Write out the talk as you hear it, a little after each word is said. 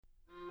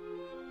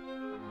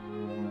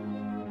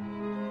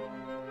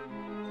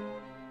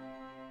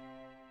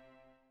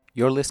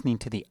You're listening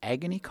to the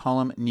Agony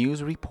Column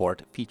News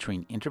Report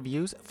featuring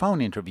interviews, phone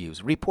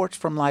interviews, reports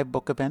from live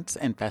book events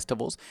and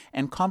festivals,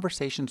 and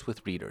conversations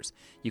with readers.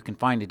 You can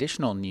find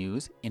additional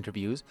news,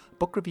 interviews,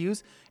 book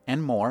reviews,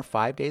 and more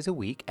 5 days a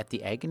week at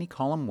the Agony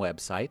Column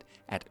website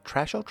at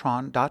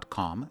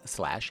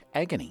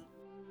trashotron.com/agony.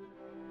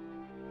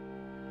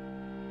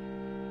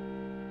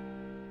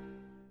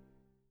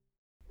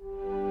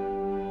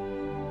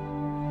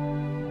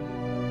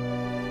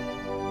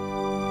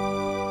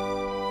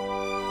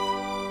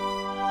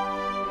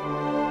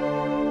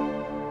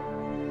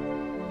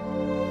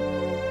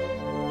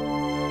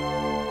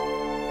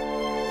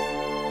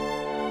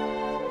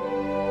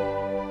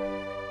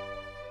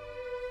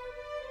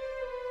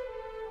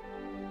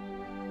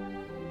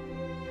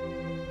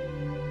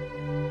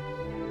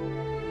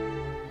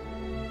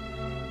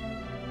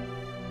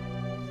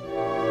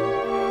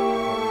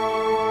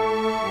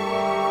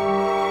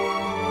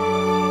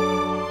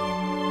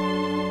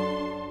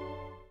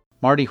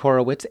 Marty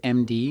Horowitz,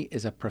 MD,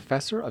 is a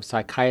professor of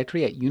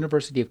psychiatry at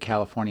University of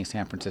California,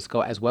 San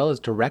Francisco, as well as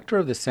director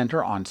of the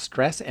Center on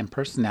Stress and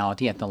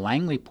Personality at the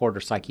Langley Porter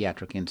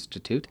Psychiatric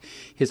Institute.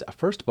 His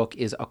first book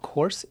is A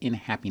Course in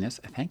Happiness.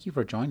 Thank you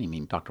for joining me,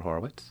 Dr.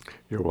 Horowitz.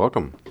 You're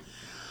welcome.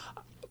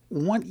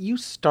 You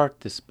start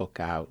this book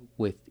out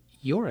with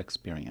your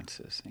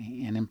experiences,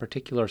 and in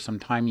particular, some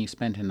time you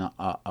spent in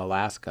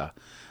Alaska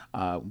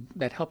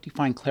that helped you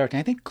find clarity.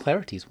 I think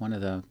clarity is one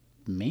of the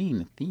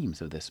main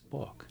themes of this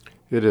book.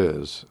 It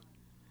is.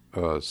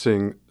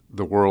 Seeing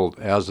the world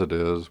as it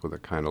is with a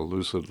kind of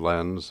lucid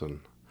lens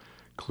and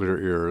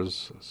clear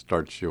ears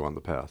starts you on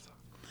the path.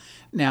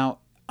 Now,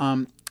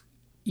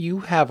 you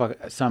have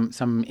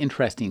some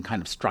interesting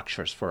kind of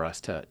structures for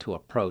us to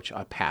approach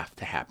a path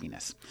to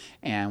happiness.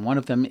 And one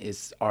of them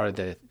are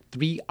the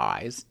 3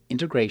 I's: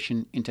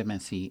 integration,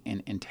 intimacy,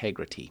 and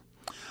integrity.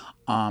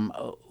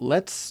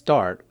 Let's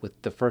start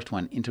with the first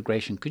one,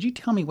 integration. Could you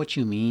tell me what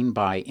you mean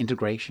by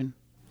integration?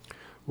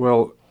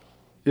 Well,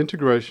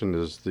 integration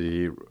is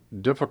the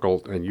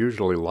difficult and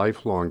usually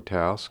lifelong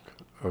task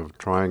of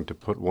trying to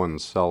put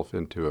oneself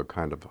into a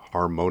kind of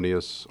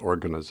harmonious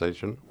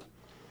organization.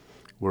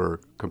 We're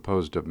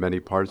composed of many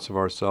parts of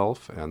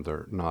ourself, and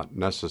they're not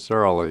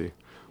necessarily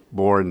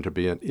born to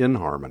be in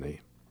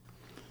harmony.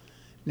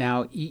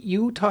 Now,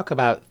 you talk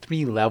about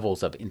 3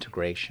 levels of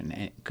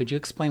integration. Could you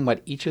explain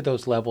what each of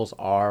those levels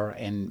are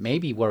and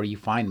maybe where you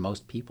find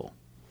most people?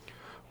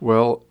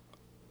 Well,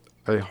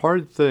 a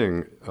hard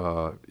thing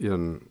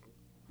in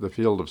the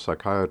field of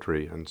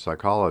psychiatry and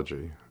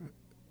psychology,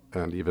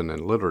 and even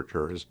in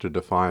literature, is to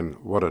define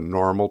what a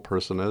normal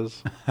person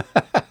is.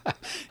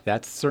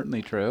 That's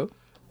certainly true.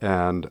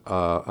 And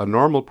a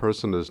normal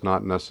person is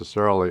not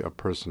necessarily a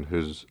person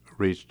who's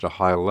reached a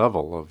high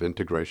level of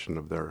integration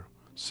of their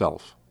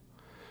self.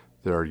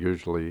 They're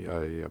usually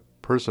a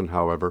person,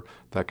 however,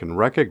 that can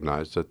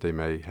recognize that they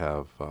may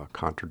have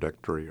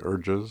contradictory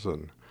urges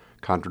and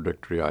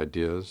contradictory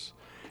ideas,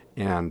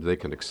 and they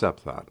can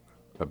accept that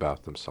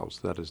about themselves.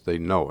 That is, they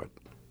know it.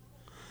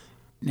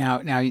 Now,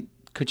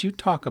 could you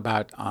talk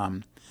about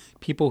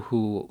people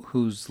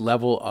whose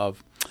level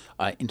of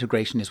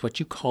integration is what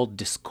you call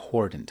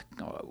discordant?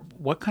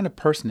 What kind of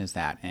person is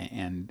that,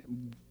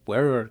 and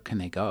where can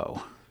they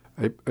go?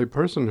 A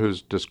person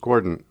who's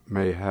discordant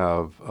may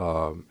have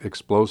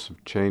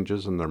explosive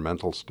changes in their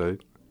mental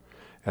state,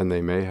 and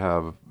they may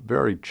have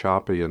very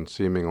choppy and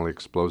seemingly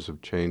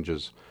explosive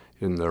changes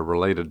in their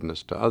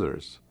relatedness to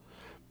others,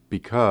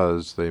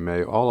 because they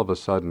may all of a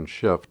sudden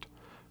shift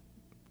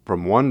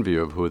from one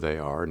view of who they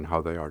are and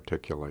how they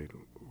articulate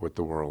with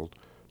the world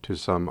to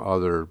some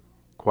other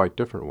quite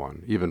different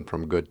one, even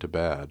from good to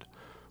bad,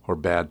 or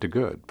bad to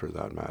good, for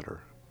that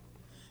matter.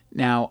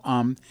 Now,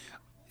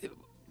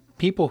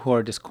 people who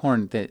are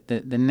discordant,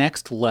 the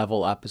next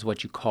level up is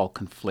what you call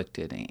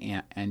conflicted.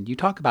 And you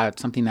talk about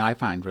something that I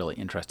find really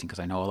interesting, because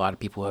I know a lot of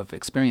people who have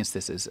experienced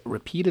this, is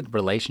repeated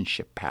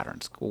relationship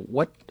patterns.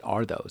 What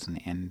are those,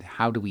 and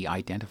how do we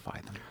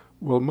identify them?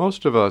 Well,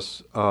 most of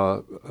us,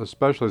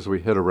 especially as we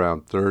hit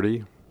around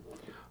 30,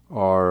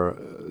 are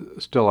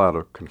still at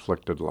a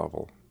conflicted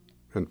level.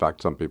 In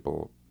fact, some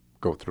people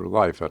go through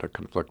life at a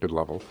conflicted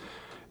level.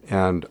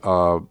 And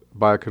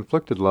by a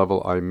conflicted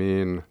level, I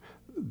mean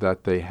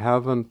that they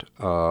haven't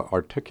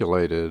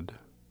articulated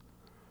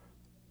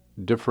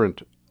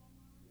different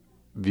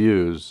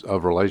views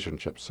of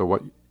relationships. So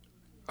what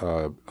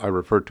I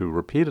refer to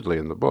repeatedly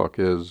in the book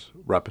is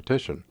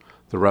repetition,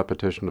 the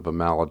repetition of a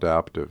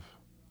maladaptive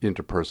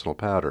interpersonal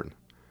pattern.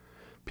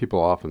 People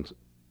often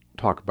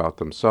talk about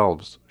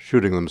themselves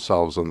shooting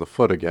themselves in the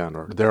foot again,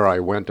 or there I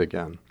went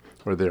again,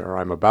 or there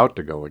I'm about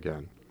to go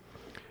again.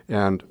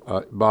 And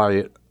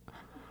by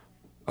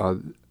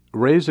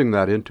raising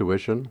that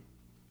intuition,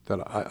 that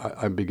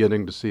I'm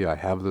beginning to see I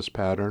have this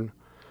pattern,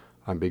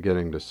 I'm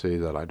beginning to see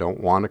that I don't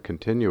want to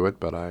continue it,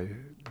 but I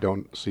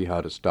don't see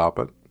how to stop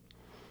it.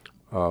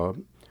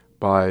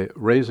 By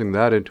raising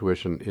that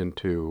intuition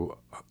into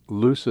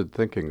lucid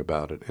thinking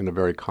about it in a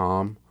very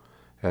calm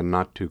and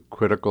not too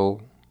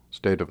critical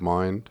state of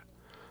mind,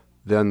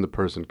 then the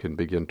person can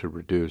begin to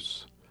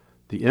reduce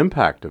the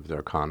impact of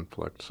their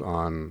conflicts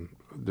on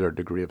their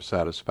degree of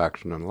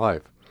satisfaction in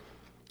life.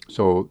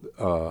 So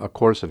A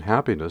Course in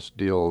Happiness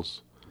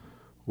deals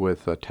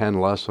with 10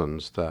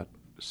 lessons that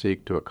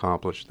seek to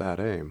accomplish that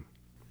aim.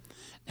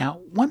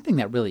 Now, one thing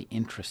that really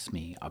interests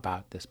me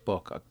about this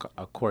book,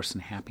 A Course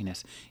in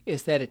Happiness,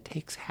 is that it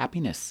takes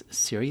happiness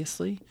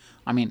seriously.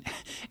 I mean,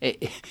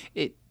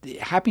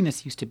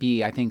 happiness used to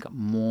be, I think,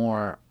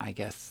 more, I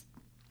guess,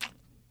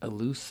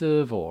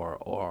 elusive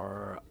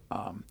or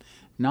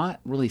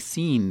not really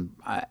seen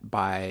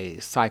by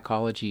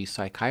psychiatry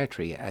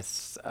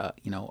as a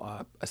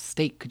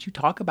state. Could you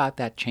talk about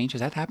that change? Has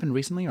that happened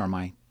recently, or am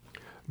I?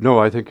 No,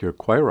 I think you're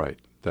quite right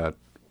that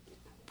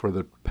for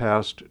the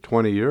past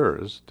 20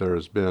 years, there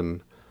has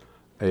been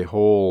a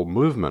whole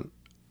movement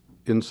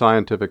in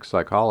scientific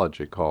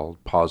psychology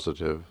called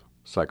positive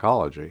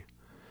psychology.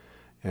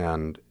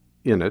 And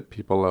in it,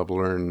 people have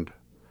learned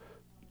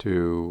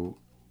to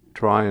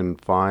try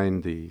and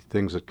find the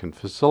things that can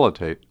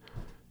facilitate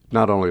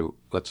not only,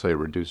 let's say,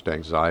 reduced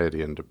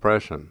anxiety and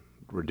depression,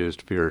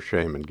 reduced fear,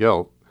 shame, and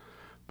guilt,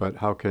 but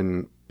how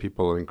can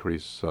people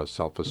increase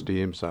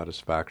self-esteem,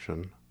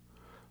 satisfaction,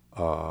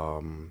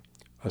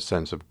 a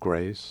sense of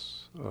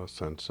grace, a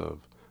sense of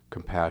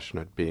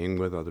compassionate being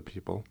with other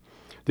people.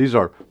 These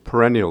are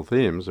perennial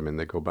themes. I mean,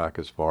 they go back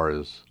as far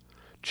as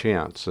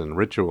chants and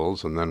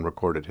rituals and then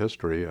recorded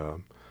history,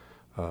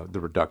 the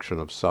reduction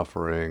of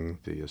suffering,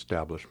 the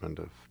establishment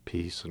of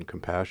peace and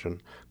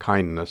compassion,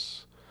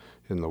 kindness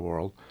in the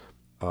world.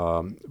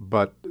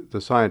 But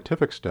the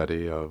scientific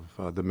study of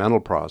the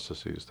mental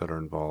processes that are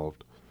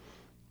involved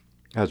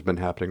has been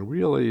happening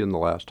really in the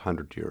last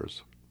 100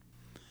 years.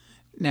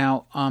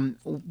 Now,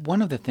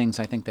 one of the things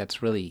I think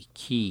that's really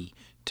key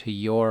to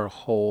your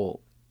whole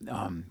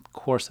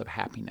course of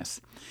happiness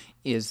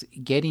is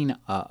getting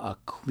a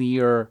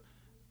clear,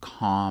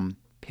 calm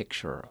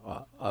picture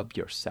of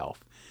yourself.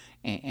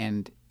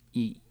 And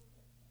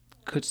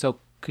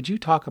could you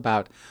talk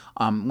about,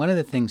 one of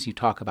the things you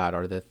talk about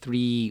are the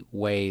 3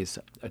 ways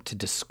to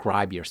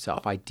describe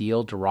yourself: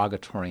 ideal,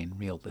 derogatory, and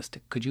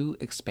realistic. Could you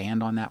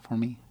expand on that for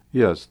me?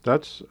 Yes,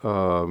 that's,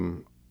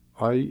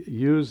 I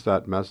use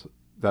that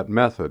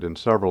method in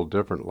several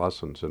different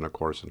lessons in A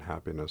Course in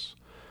Happiness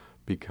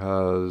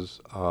because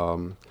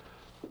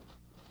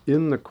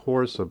in the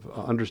course of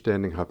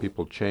understanding how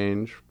people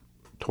change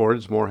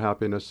towards more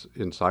happiness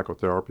in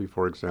psychotherapy,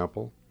 for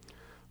example,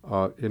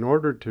 in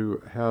order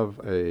to have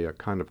a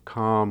kind of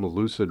calm,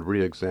 lucid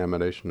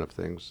re-examination of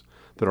things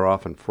that are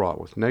often fraught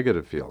with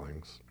negative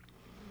feelings,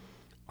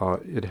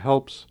 it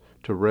helps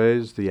to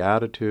raise the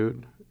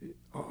attitude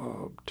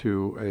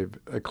to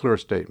a clear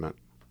statement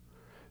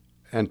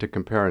and to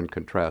compare and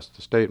contrast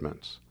the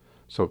statements.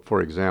 So,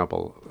 for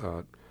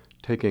example,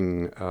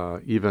 taking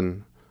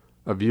even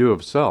a view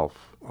of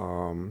self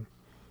and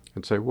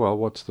say, well,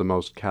 what's the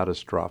most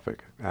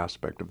catastrophic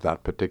aspect of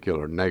that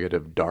particular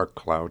negative, dark,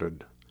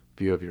 clouded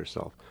view of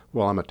yourself?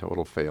 Well, I'm a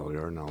total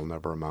failure and I'll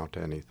never amount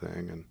to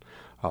anything, and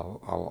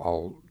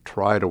I'll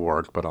try to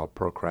work, but I'll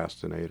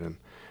procrastinate,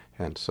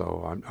 and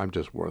so I'm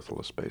just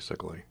worthless,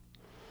 basically.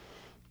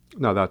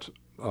 Now, that's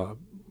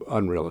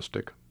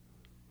unrealistic,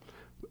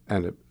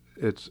 and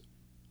it's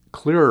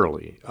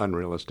clearly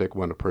unrealistic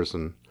when a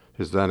person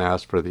is then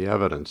asked for the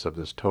evidence of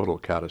this total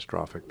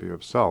catastrophic view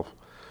of self.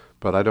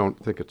 But I don't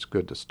think it's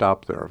good to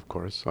stop there, of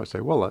course. So I say,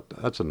 well,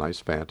 that's a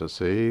nice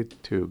fantasy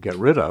to get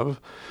rid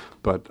of,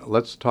 but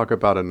let's talk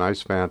about a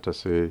nice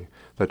fantasy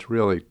that's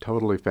really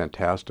totally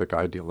fantastic,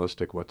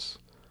 idealistic. What's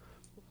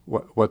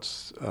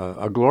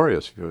a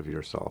glorious view of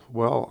yourself?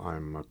 Well,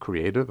 I'm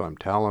creative, I'm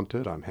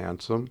talented, I'm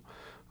handsome,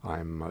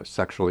 I'm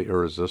sexually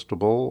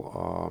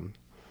irresistible,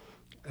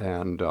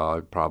 and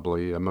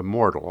probably am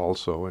immortal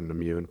also and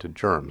immune to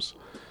germs.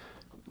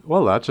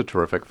 Well, that's a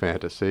terrific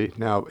fantasy.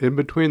 Now, in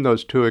between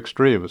those 2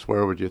 extremes,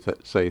 where would you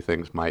say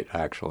things might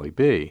actually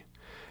be?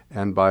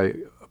 And by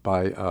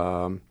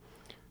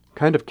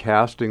kind of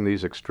casting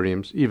these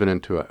extremes even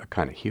into a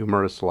kind of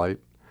humorous light,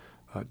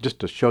 just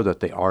to show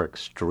that they are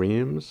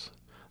extremes,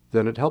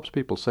 then it helps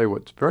people say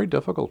what's very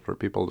difficult for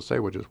people to say,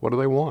 which is, what do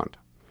they want?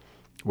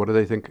 What do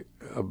they think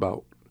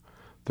about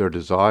their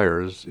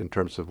desires in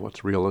terms of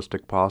what's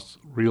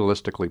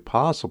realistically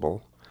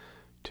possible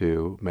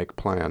to make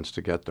plans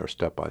to get there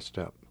step by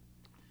step?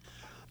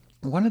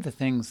 One of the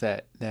things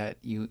that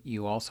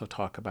you also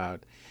talk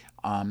about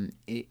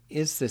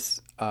is this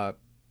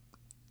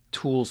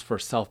tools for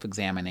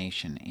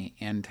self-examination.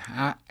 And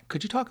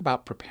could you talk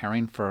about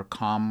preparing for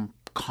calm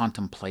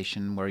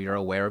contemplation where you're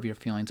aware of your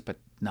feelings but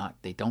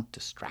they don't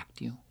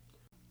distract you?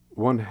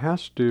 One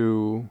has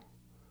to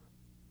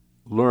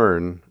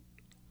learn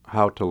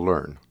how to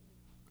learn.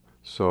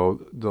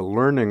 So the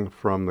learning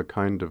from the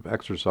kind of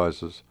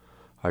exercises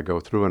I go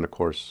through in A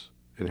Course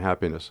in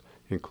Happiness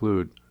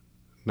include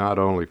not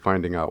only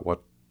finding out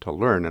what to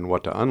learn and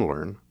what to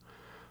unlearn,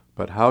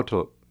 but how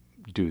to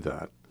do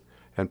that.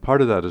 And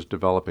part of that is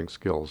developing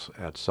skills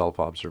at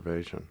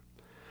self-observation.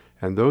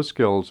 And those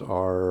skills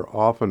are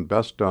often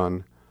best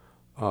done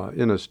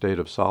in a state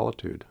of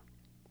solitude,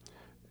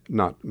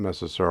 not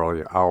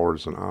necessarily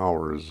hours and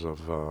hours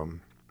of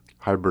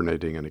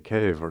hibernating in a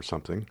cave or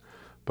something,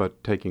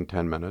 but taking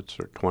 10 minutes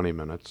or 20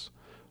 minutes,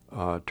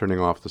 turning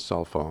off the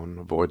cell phone,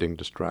 avoiding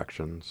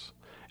distractions.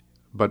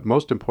 But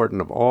most important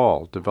of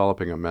all,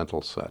 developing a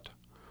mental set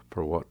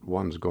for what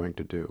one's going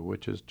to do,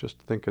 which is just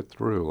think it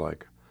through,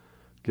 like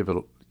give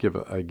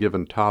a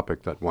given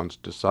topic that one's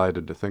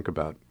decided to think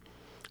about,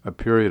 a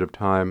period of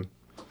time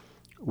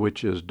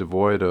which is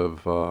devoid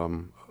of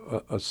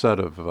a set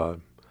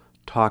of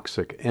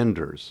toxic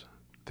enders,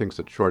 things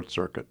that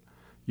short-circuit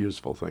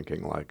useful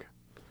thinking, like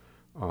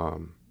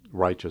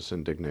righteous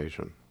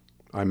indignation.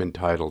 I'm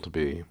entitled to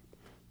be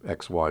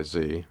X, Y,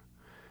 Z,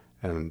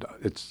 and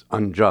it's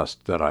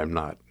unjust that I'm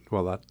not.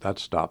 Well, that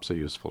stops a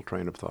useful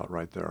train of thought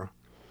right there.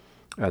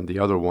 And the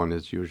other one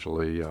is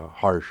usually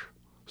harsh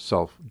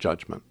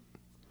self-judgment.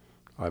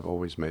 I've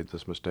always made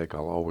this mistake.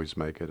 I'll always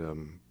make it.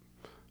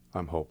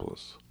 I'm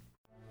hopeless.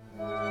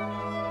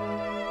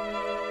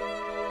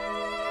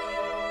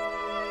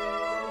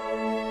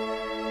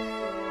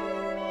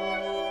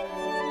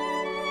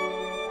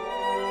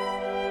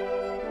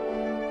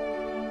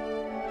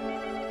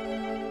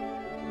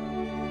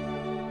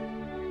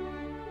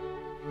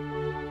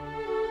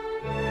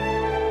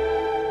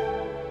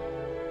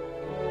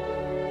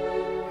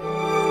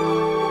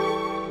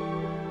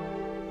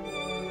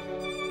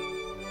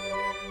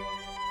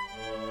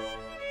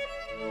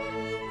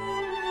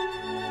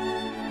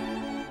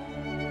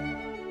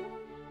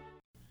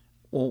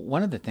 Well,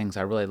 one of the things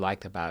I really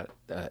liked about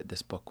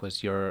this book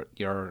was your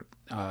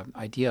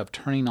idea of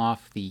turning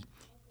off the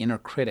inner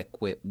critic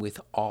with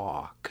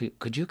awe.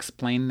 Could you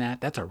explain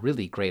that? That's a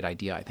really great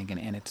idea, I think,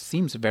 and it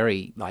seems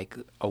very like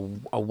a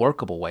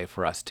workable way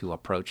for us to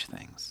approach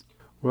things.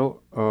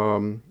 Well,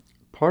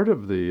 part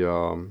of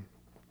the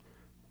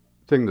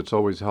thing that's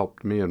always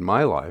helped me in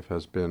my life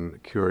has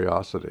been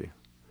curiosity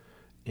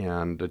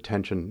and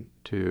attention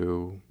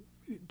to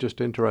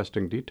just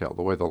interesting detail,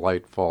 the way the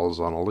light falls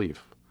on a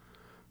leaf.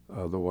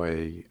 The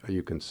way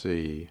you can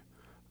see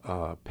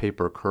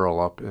paper curl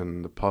up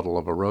in the puddle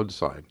of a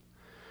roadside.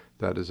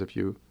 That is, if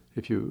you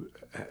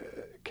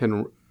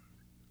can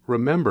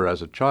remember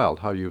as a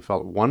child how you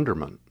felt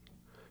wonderment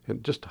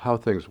and just how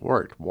things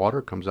worked.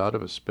 Water comes out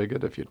of a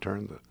spigot if you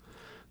turn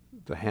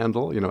the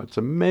handle. It's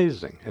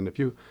amazing. And if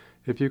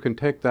you can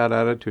take that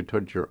attitude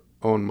towards your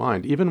own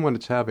mind, even when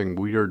it's having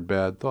weird,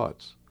 bad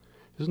thoughts,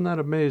 isn't that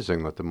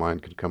amazing that the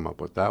mind could come up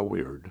with that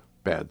weird,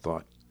 bad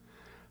thought?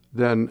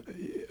 Then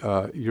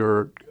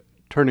you're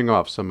turning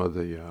off some of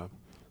the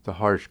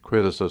harsh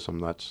criticism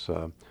that's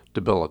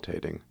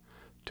debilitating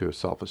to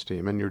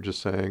self-esteem, and you're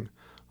just saying,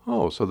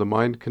 oh, so the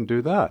mind can do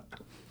that.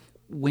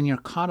 When you're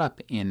caught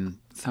up in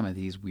some of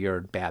these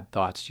weird, bad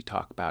thoughts, you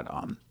talk about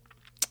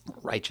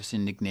righteous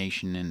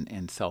indignation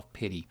and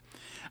self-pity,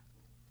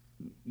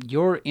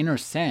 your inner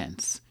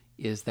sense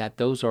is that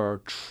those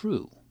are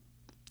true.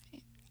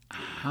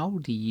 How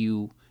do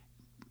you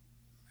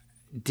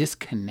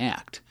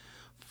disconnect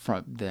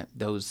from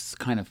those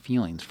kind of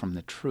feelings from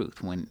the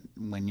truth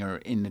when you're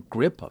in the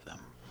grip of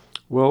them?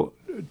 Well,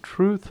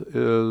 truth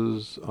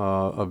is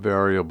a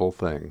variable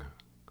thing.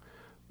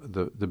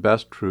 The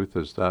best truth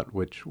is that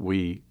which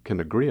we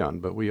can agree on,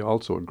 but we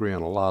also agree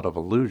on a lot of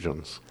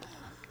illusions.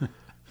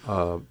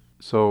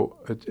 So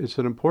it's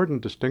an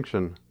important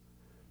distinction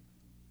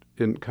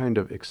in kind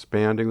of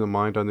expanding the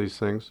mind on these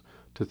things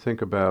to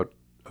think about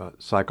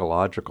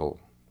psychological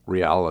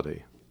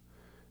reality.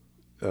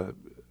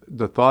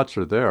 The thoughts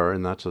are there,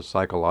 and that's a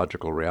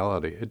psychological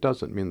reality. It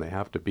doesn't mean they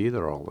have to be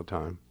there all the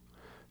time,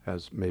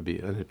 as maybe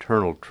an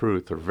eternal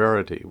truth or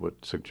verity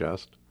would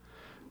suggest.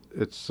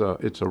 It's a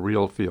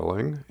real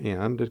feeling,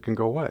 and it can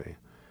go away.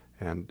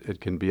 And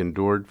it can be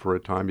endured for a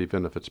time,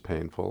 even if it's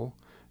painful,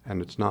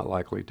 and it's not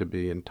likely to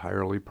be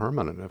entirely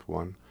permanent if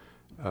one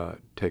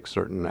takes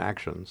certain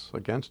actions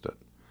against it.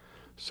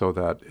 So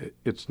that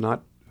it's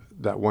not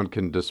that one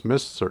can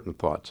dismiss certain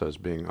thoughts as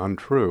being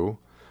untrue,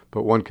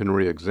 but one can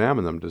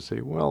re-examine them to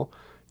see, well,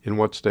 in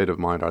what state of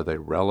mind are they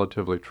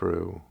relatively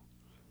true?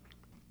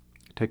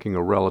 Taking a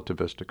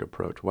relativistic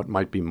approach. What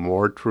might be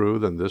more true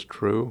than this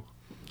true?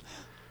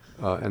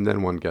 And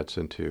then one gets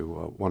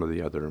into one of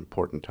the other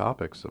important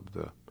topics of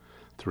the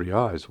three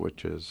I's,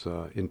 which is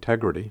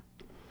integrity,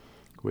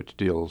 which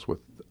deals with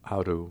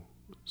how to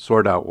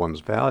sort out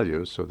one's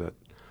values so that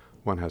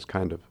one has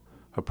kind of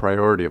a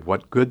priority of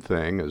what good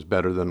thing is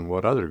better than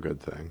what other good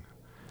thing.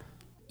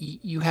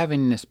 You have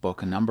in this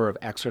book a number of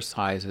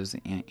exercises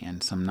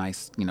and some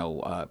nice,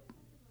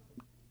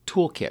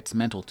 toolkits,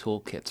 mental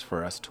toolkits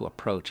for us to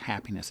approach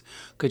happiness.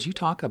 Could you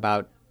talk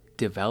about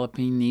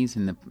developing these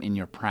in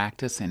your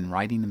practice and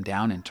writing them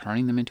down and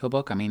turning them into a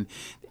book? I mean,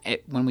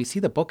 when we see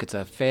the book, it's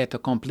a fait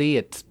accompli.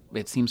 It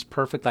seems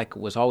perfect, like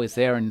it was always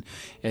there, and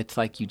it's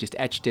like you just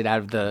etched it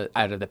out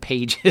of the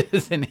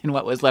pages, and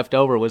what was left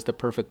over was the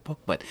perfect book.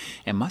 But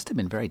it must have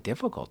been very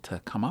difficult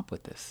to come up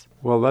with this.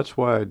 Well, that's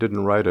why I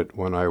didn't write it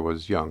when I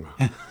was young,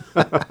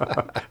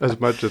 as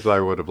much as I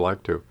would have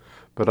liked to.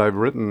 But I've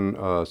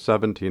written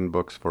 17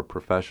 books for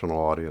professional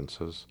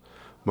audiences,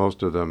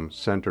 most of them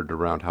centered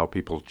around how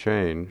people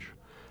change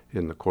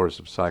in the course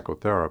of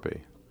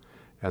psychotherapy.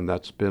 And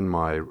that's been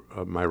my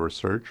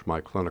research,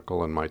 my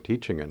clinical, and my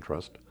teaching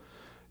interest.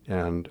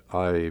 And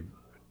I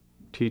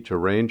teach a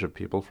range of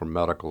people, from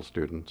medical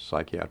students,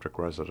 psychiatric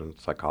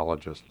residents,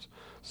 psychologists,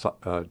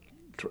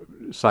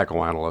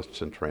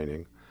 psychoanalysts in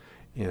training.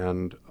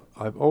 And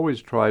I've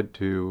always tried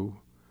to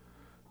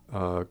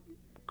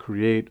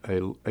create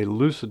a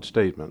lucid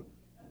statement,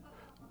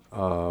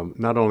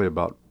 not only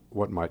about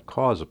what might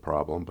cause a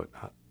problem, but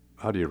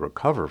how do you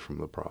recover from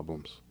the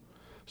problems.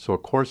 So A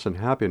Course in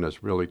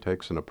Happiness really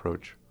takes an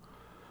approach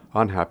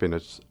on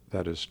happiness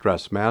that is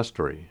stress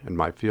mastery, and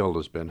my field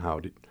has been how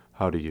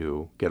do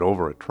you get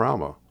over a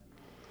trauma.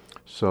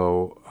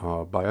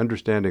 So by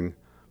understanding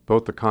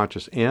both the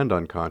conscious and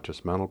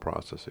unconscious mental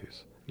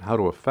processes, and how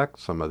to affect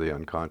some of the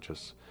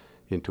unconscious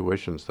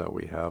intuitions that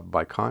we have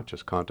by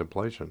conscious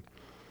contemplation,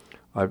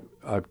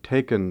 I've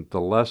taken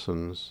the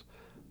lessons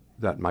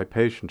that my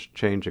patients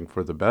changing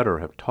for the better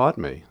have taught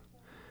me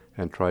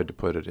and tried to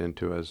put it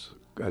into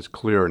as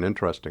clear and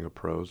interesting a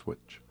prose,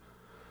 which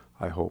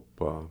I hope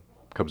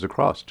comes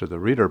across to the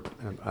reader.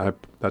 And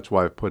that's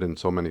why I've put in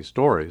so many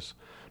stories,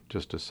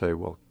 just to say,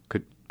 well,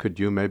 could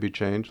you maybe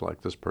change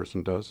like this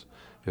person does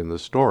in the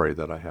story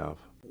that I have?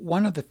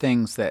 One of the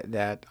things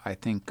that I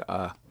think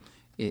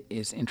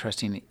is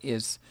interesting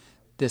is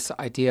this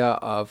idea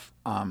of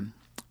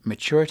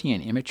maturity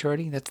and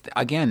immaturity.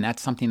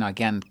 That's something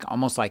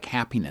almost like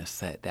happiness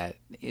that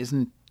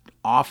isn't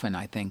often,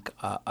 I think,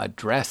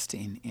 addressed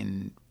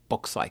in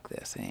books like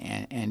this,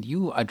 and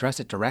you address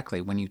it directly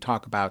when you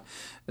talk about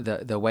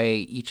the way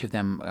each of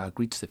them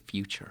greets the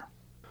future.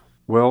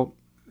 Well,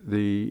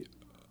 the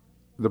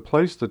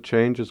place that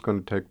change is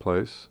going to take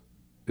place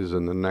is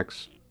in the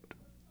next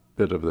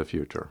bit of the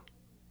future.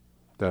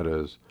 That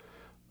is,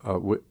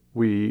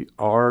 we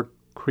are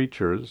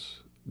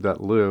creatures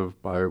that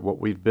live by what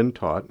we've been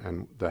taught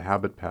and the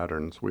habit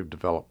patterns we've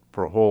developed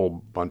for a whole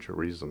bunch of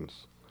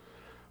reasons.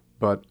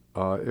 But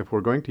if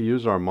we're going to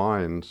use our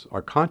minds,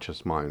 our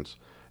conscious minds,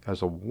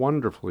 as a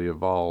wonderfully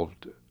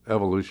evolved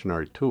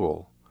evolutionary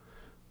tool,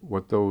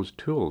 what those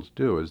tools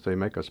do is they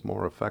make us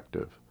more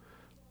effective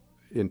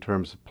in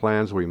terms of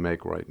plans we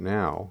make right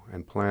now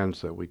and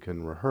plans that we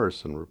can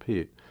rehearse and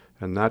repeat,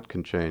 and that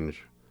can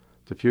change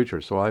the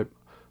future. So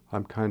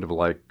I'm kind of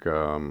like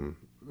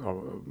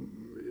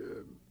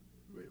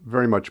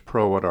very much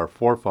pro what our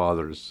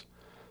forefathers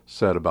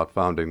said about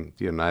founding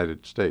the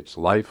United States: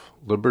 life,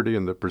 liberty,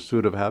 and the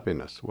pursuit of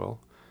happiness.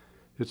 Well,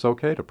 it's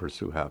okay to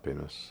pursue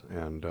happiness,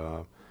 and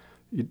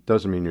it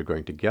doesn't mean you're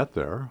going to get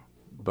there,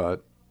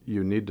 but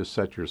you need to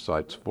set your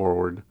sights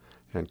forward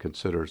and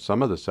consider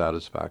some of the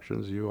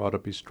satisfactions you ought to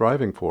be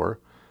striving for.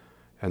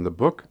 And the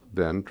book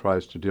then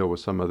tries to deal with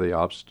some of the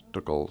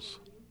obstacles,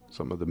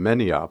 some of the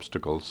many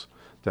obstacles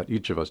that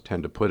each of us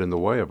tend to put in the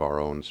way of our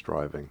own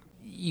striving.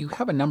 You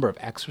have a number of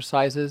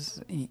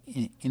exercises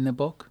in the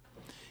book.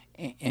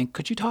 And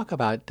could you talk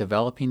about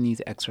developing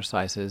these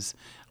exercises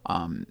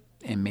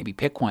and maybe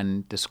pick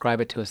one,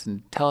 describe it to us,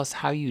 and tell us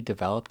how you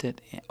developed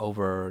it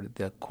over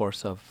the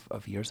course of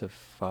years of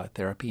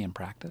therapy and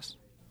practice?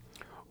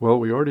 Well,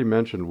 we already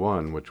mentioned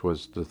one, which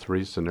was the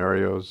 3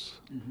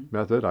 scenarios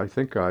method. I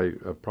think I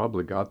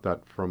probably got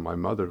that from my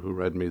mother, who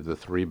read me The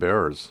 3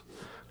 Bears,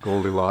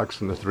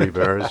 Goldilocks and the 3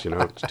 Bears.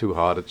 It's too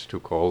hot, it's too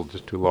cold,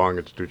 it's too long,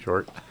 it's too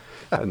short.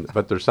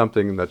 But there's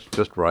something that's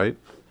just right.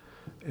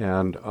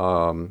 And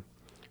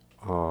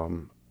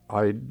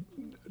I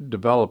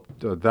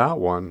developed that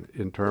one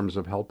in terms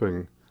of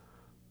helping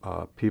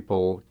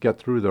people get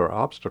through their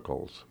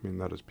obstacles. I mean,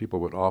 that is, people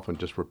would often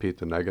just repeat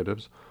the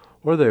negatives,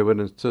 or they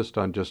would insist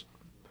on just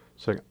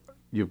saying,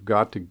 you've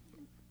got to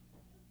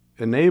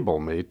enable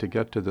me to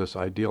get to this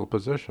ideal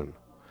position.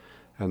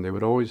 And they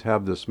would always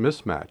have this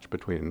mismatch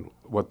between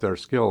what their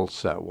skill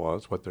set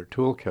was, what their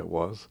toolkit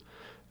was,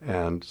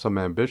 and some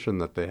ambition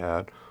that they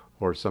had,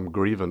 or some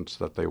grievance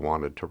that they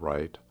wanted to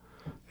right.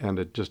 And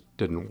it just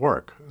didn't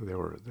work.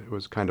 It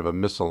was kind of a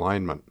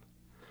misalignment.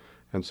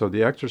 And so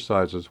the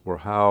exercises were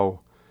how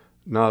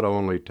not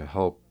only to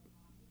help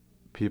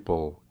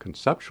people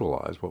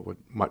conceptualize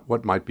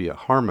what might be a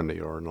harmony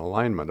or an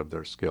alignment of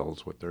their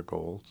skills with their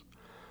goals,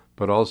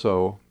 but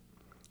also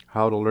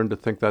how to learn to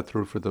think that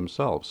through for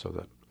themselves, so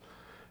that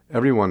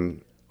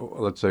everyone,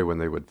 let's say when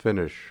they would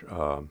finish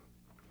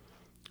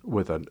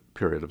with a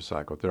period of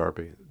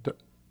psychotherapy,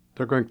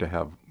 they're going to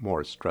have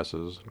more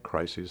stresses and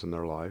crises in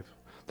their life.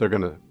 They're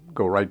going to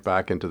go right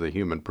back into the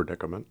human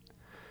predicament.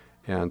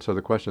 And so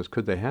the question is,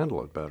 could they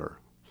handle it better?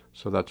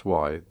 So that's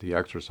why the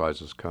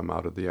exercises come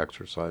out of the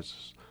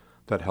exercises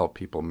that help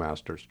people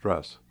master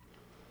stress.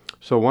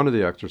 So one of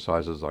the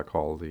exercises I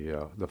call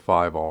the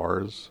 5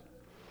 R's,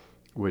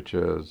 which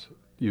is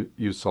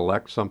you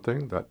select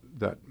something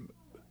that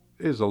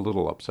is a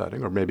little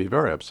upsetting, or maybe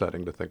very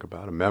upsetting to think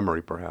about, a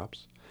memory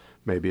perhaps,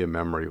 maybe a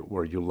memory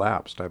where you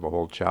lapsed. I have a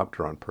whole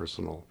chapter on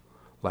personal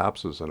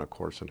lapses in A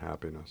Course in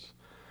Happiness.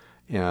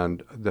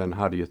 And then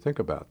how do you think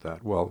about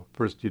that? Well,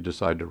 first you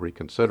decide to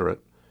reconsider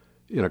it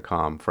in a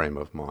calm frame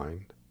of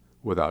mind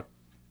without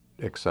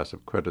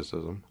excessive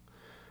criticism.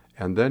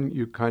 And then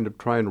you kind of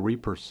try and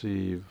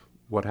reperceive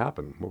what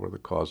happened? What were the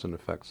cause and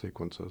effect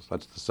sequences?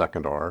 That's the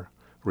second R.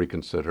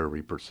 Reconsider,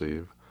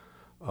 reperceive,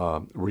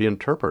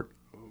 reinterpret.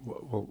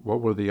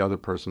 What were the other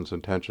person's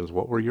intentions?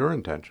 What were your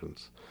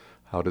intentions?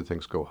 How did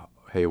things go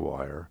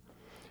haywire?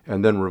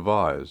 And then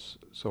revise.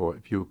 So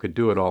if you could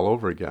do it all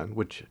over again,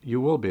 which you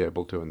will be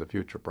able to in the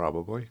future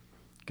probably,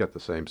 get the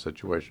same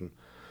situation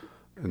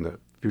in the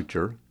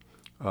future,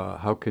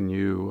 how can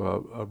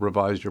you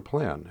revise your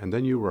plan? And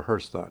then you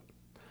rehearse that.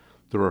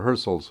 The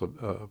rehearsal's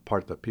a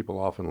part that people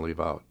often leave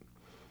out.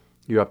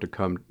 You have to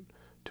come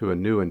to a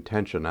new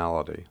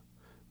intentionality,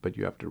 but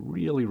you have to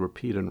really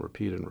repeat and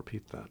repeat and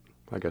repeat that.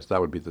 I guess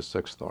that would be the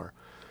sixth R.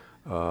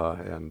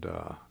 And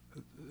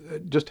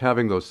just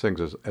having those things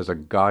as a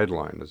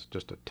guideline, as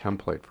just a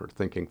template for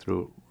thinking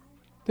through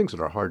things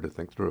that are hard to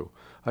think through,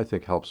 I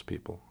think helps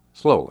people.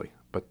 Slowly,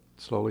 but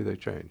slowly they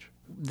change.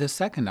 The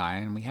second I,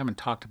 and we haven't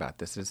talked about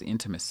this, is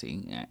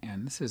intimacy.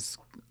 And this is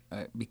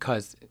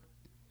because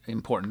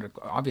important,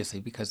 obviously,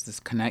 because this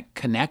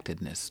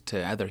connectedness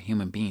to other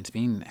human beings,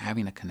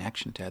 having a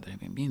connection to other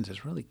human beings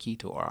is really key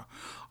to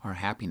our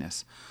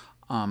happiness.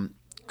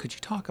 Could you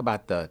talk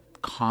about the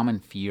common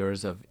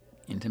fears of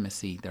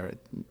intimacy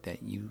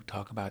that you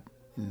talk about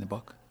in the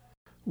book?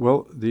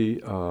 Well,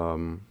 the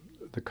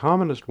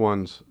commonest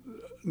ones,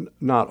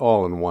 not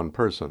all in one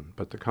person,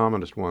 but the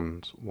commonest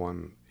ones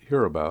one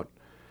hear about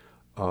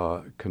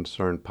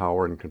concern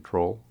power and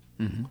control.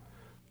 Mm-hmm.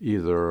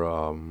 Either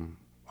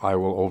I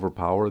will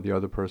overpower the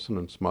other person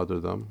and smother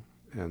them,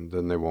 and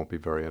then they won't be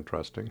very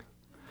interesting.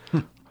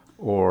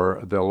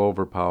 Or they'll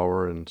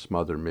overpower and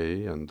smother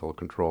me, and they'll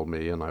control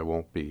me, and I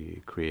won't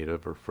be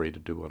creative or free to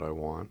do what I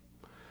want.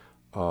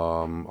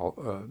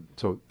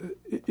 So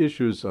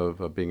issues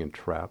of being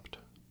entrapped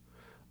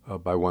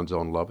by one's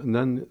own love. And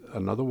then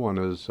another one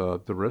is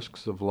the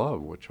risks of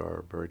love, which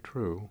are very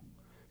true.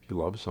 If you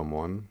love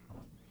someone,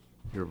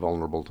 you're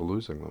vulnerable to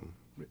losing them,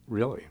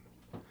 really.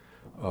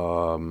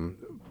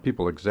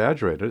 People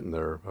exaggerate it, and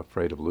they're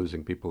afraid of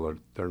losing people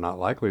they're not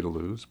likely to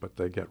lose, but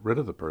they get rid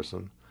of the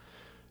person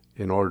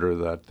in order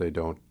that they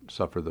don't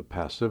suffer the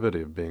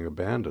passivity of being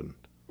abandoned.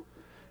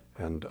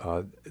 And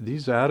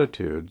these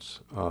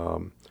attitudes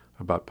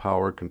about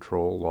power,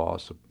 control,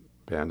 loss,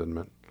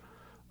 abandonment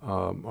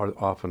are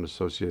often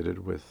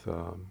associated with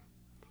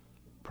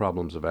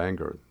problems of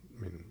anger.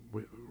 I mean,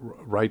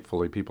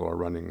 rightfully, people are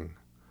running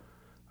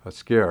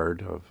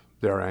scared of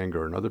their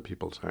anger and other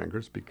people's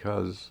angers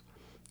because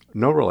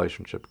no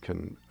relationship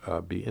can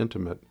be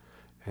intimate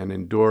and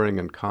enduring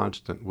and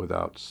constant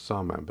without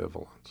some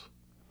ambivalence.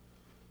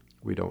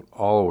 We don't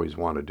always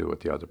want to do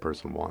what the other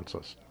person wants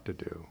us to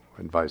do,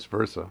 and vice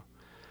versa.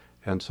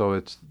 And so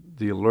it's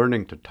the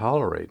learning to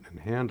tolerate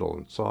and handle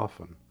and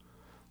soften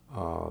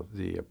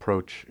the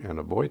approach and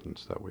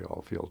avoidance that we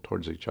all feel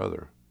towards each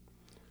other.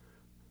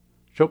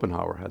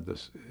 Schopenhauer had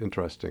this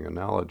interesting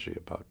analogy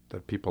about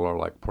that people are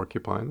like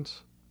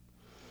porcupines.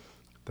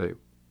 They're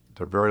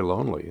very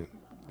lonely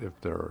if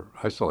they're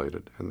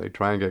isolated, and they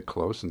try and get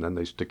close, and then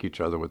they stick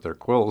each other with their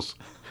quills,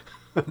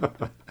 and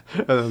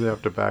then they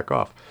have to back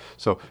off.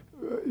 So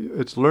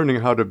it's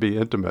learning how to be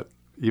intimate,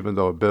 even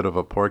though a bit of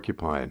a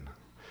porcupine.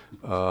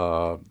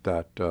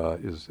 That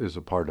is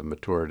a part of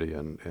maturity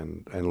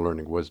and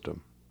learning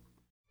wisdom.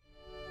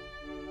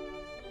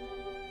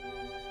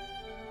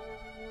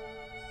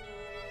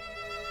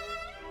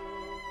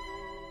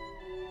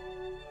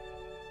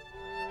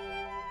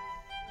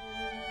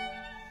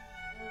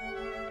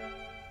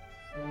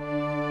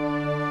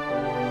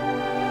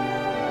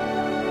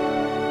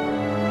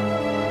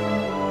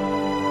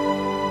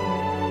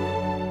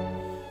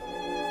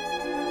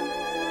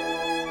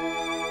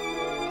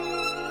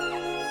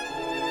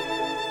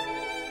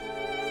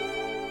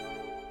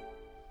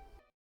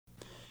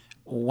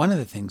 One of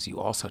the things you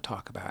also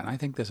talk about, and I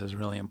think this is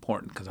really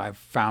important because I've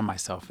found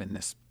myself in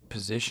this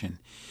position,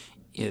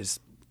 is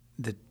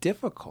the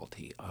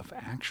difficulty of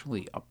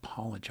actually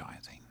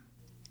apologizing.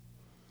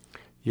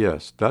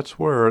 Yes, that's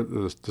where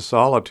the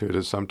solitude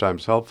is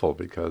sometimes helpful,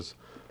 because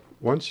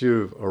once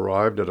you've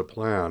arrived at a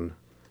plan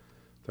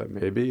that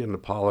maybe an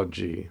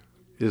apology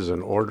is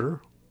in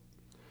order,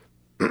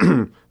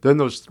 then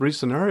those three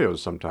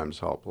scenarios sometimes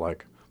help.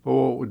 Like, well,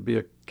 what would be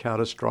a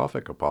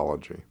catastrophic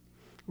apology,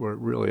 where it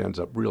really ends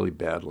up really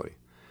badly?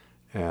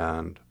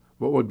 And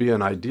what would be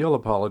an ideal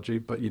apology,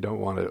 but you don't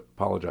want to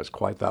apologize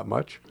quite that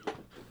much?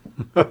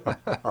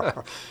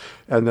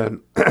 And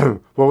then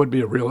what would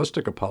be a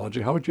realistic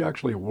apology? How would you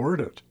actually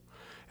word it?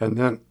 And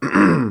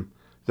then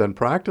then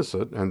practice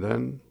it, and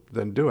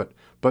then do it.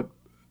 But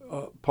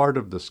part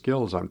of the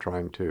skills I'm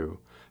trying to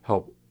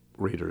help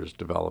readers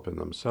develop in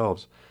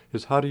themselves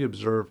is how do you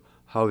observe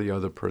how the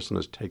other person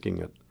is taking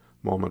it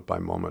moment by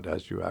moment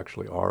as you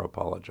actually are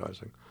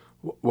apologizing?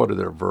 What are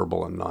their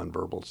verbal and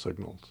nonverbal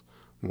signals?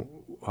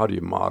 How do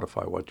you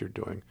modify what you're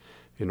doing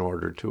in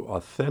order to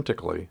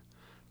authentically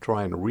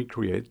try and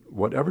recreate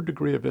whatever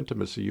degree of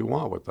intimacy you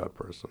want with that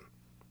person?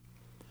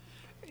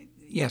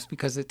 Yes,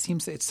 because it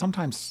seems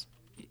sometimes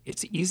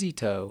it's easy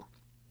to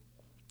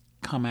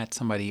come at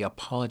somebody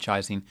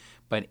apologizing,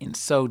 but in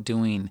so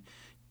doing,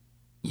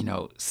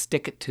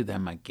 stick it to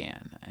them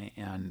again,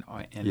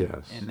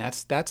 Yes. and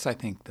that's I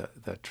think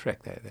the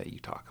trick that you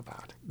talk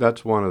about.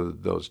 That's one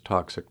of those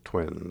toxic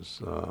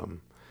twins,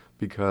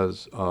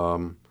 because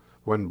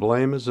when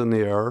blame is in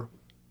the air,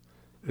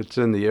 it's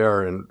in the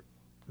air, and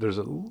there's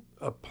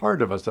a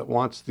part of us that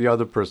wants the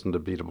other person to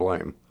be to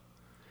blame,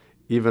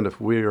 even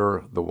if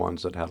we're the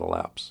ones that had a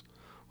lapse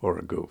or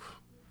a goof.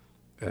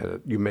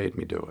 You made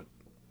me do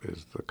it,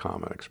 is the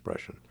common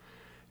expression.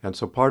 And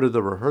so part of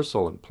the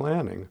rehearsal and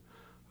planning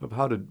of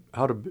how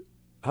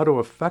to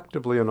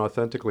effectively and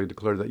authentically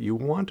declare that you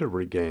want to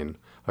regain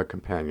a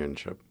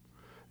companionship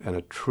and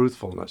a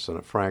truthfulness and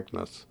a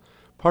frankness,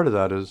 part of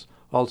that is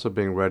also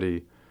being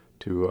ready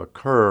to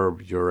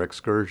curb your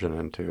excursion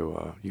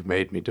into you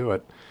made me do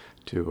it,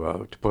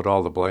 to put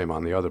all the blame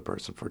on the other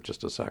person for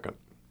just a second.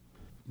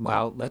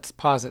 Well, let's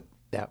posit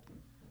that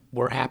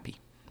we're happy.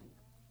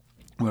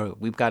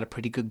 We've got a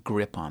pretty good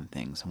grip on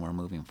things and we're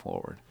moving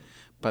forward.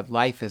 But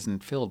life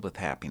isn't filled with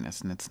happiness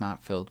and it's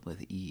not filled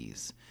with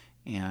ease.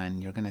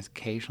 And you're going to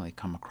occasionally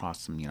come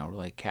across some,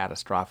 really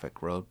catastrophic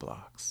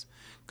roadblocks.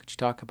 Could you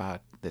talk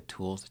about the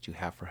tools that you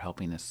have for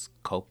helping us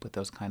cope with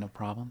those kind of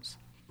problems?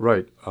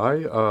 Right.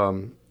 I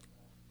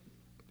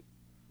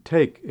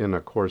take in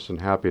A Course in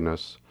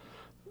Happiness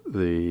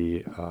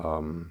the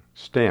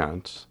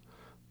stance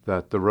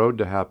that the road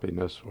to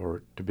happiness,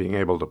 or to being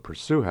able to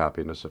pursue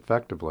happiness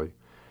effectively,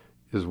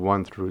 is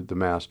won through the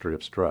mastery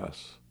of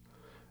stress.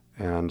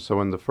 And so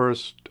in the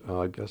first,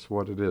 I guess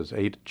what it is,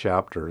 8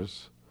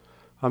 chapters,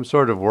 I'm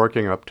sort of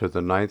working up to the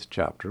 9th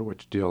chapter,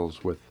 which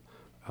deals with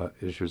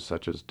issues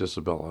such as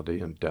disability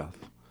and death.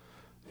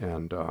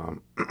 And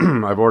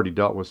I've already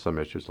dealt with some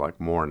issues like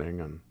mourning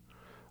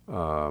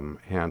and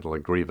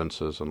handling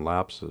grievances and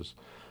lapses.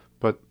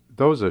 But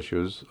those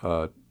issues,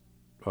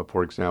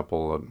 for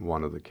example, in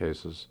one of the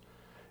cases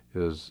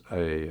is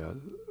a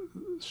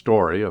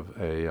story of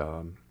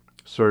a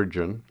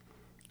surgeon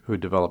who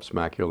develops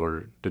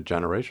macular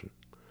degeneration.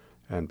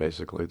 And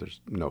basically there's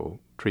no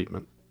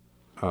treatment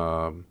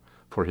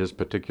for his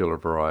particular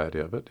variety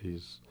of it. He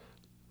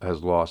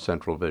has lost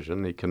central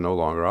vision. He can no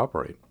longer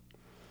operate.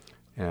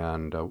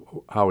 And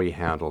how he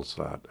handles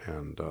that,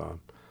 and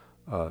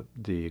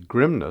the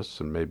grimness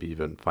and maybe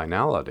even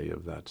finality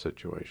of that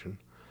situation.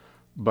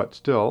 But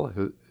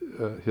still,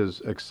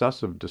 his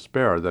excessive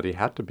despair that he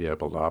had to be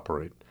able to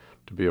operate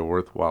to be a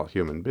worthwhile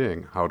human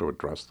being, how to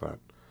address that,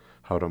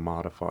 how to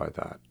modify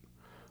that.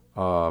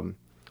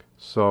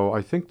 So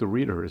I think the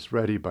reader is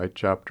ready by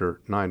chapter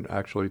 9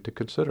 actually to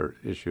consider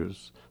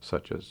issues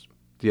such as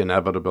the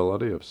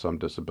inevitability of some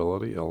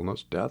disability,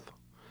 illness, death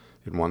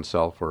in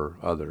oneself or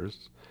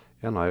others.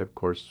 And I, of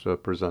course,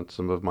 present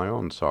some of my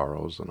own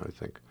sorrows and I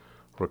think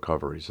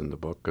recoveries in the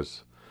book,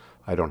 because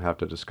I don't have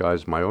to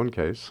disguise my own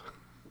case.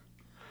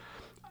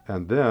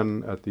 And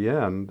then at the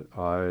end,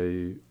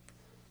 I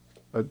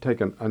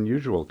take an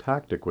unusual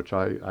tactic, which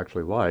I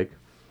actually like,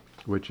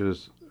 which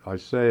is I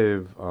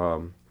save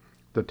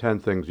the 10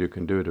 things you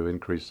can do to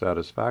increase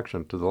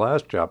satisfaction to the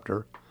last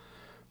chapter,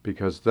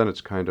 because then it's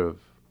kind of,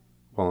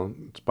 well,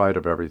 in spite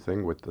of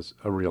everything, with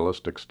a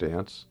realistic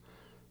stance,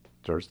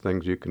 there's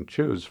things you can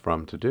choose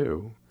from to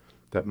do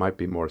that might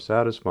be more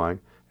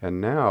satisfying.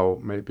 And now,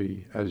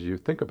 maybe as you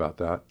think about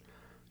that,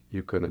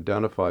 you can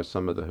identify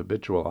some of the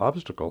habitual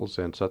obstacles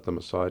and set them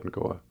aside and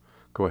go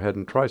ahead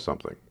and try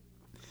something.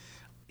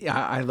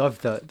 Yeah, I love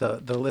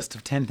the list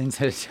of 10 things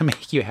that to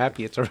make you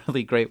happy. It's a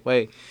really great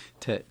way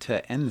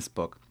to end this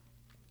book.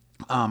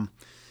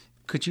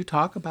 Could you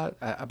talk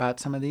about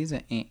some of these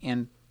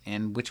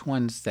and which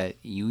ones that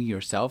you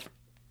yourself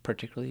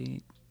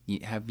particularly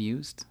have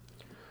used?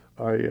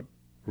 I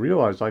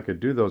realized I could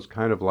do those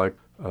kind of like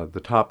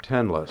the top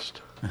 10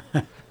 list.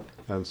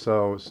 And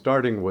so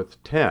starting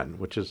with 10,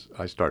 which is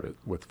I started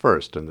with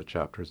first in the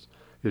chapters,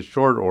 is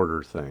short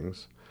order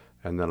things.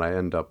 And then I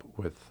end up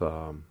with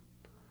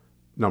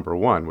number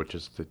 1, which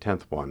is the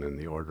 10th one in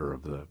the order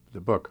of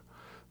the book,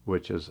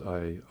 which is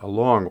a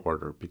long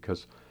order,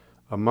 because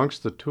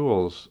amongst the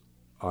tools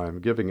I'm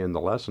giving in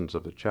the lessons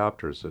of the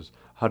chapters is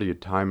how do you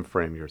time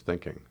frame your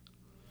thinking?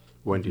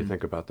 When do you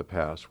think about the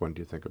past? When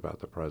do you think about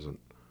the present?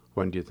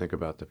 When do you think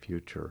about the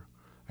future?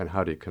 And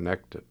how do you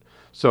connect it?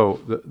 So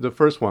the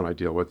first one I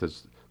deal with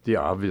is the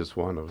obvious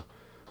one of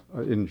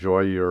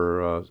enjoy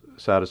your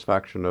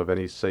satisfaction of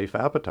any safe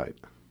appetite.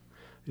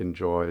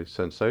 Enjoy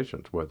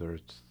sensations, whether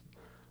it's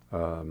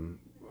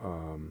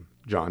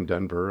John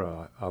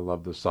Denver, I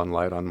love the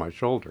sunlight on my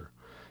shoulder.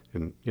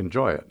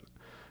 Enjoy it.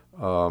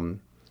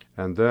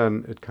 And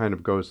then it kind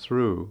of goes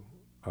through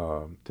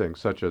things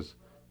such as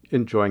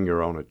enjoying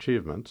your own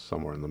achievements,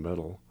 somewhere in the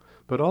middle,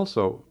 but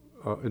also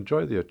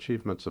enjoy the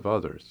achievements of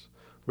others,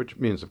 which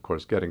means, of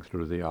course, getting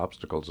through the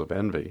obstacles of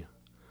envy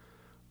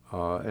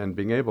and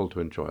being able to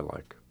enjoy,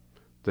 like,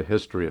 the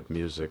history of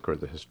music or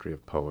the history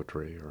of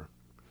poetry. Or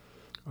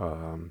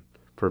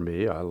for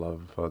me, I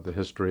love the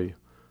history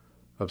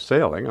of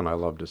sailing, and I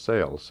love to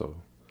sail, so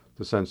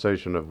the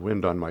sensation of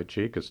wind on my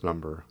cheek is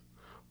number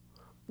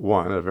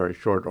 1, a very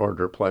short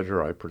order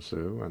pleasure I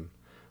pursue,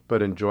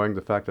 but enjoying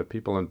the fact that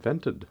people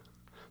invented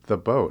the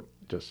boat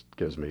just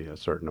gives me a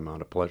certain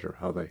amount of pleasure,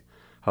 how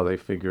they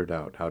figured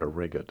out how to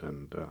rig it,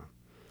 and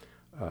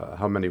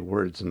how many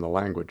words in the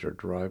language are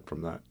derived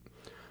from that.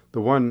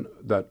 The one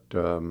that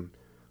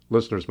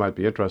listeners might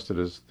be interested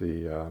is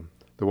the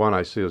one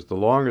I see as the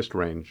longest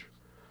range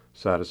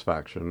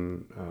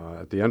satisfaction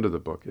at the end of the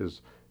book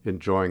is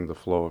enjoying the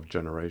flow of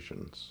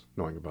generations,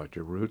 knowing about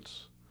your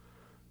roots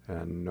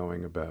and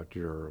knowing about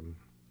your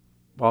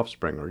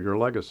offspring or your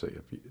legacy.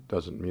 It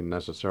doesn't mean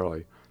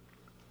necessarily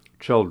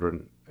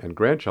children and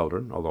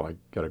grandchildren, although I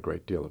get a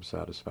great deal of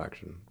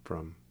satisfaction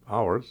from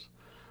ours,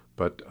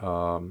 but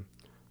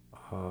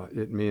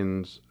it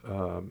means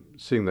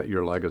seeing that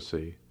your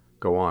legacy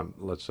go on.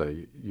 Let's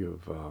say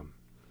you've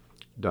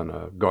done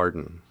a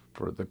garden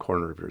for the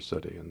corner of your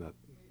city and that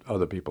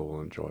other people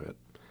will enjoy it.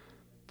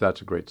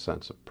 That's a great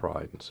sense of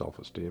pride and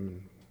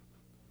self-esteem,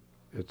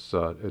 and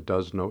it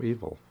does no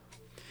evil.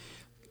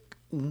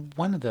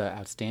 One of the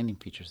outstanding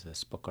features of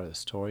this book are the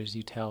stories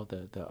you tell,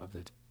 the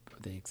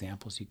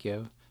examples you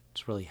give.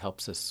 It really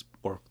helps us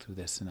work through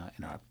this in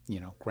our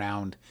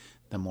ground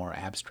the more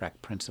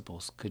abstract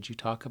principles. Could you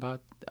talk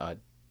about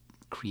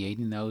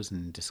creating those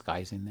and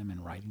disguising them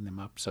and writing them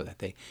up so that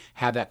they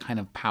have that kind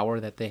of power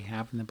that they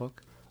have in the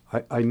book?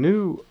 I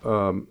knew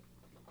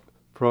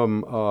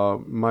from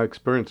my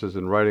experiences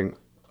in writing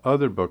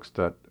other books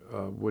that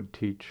would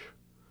teach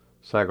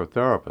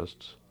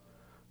psychotherapists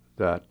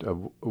that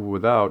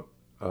without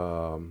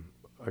a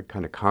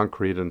kind of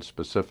concrete and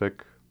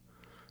specific,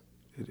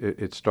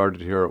 it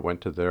started here, it went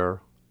to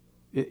there,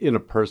 in a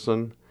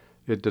person,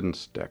 it didn't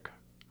stick.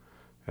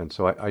 And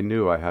so I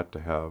knew I had to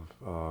have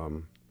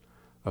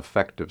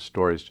effective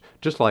stories.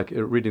 Just like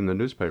reading the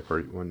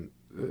newspaper, when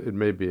it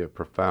may be a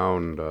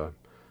profound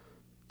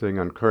thing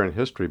on current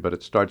history, but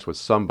it starts with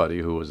somebody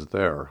who was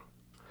there,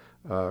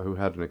 who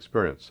had an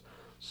experience.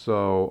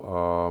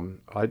 So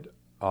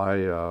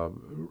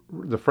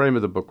the frame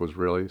of the book was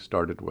really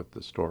started with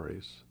the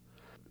stories.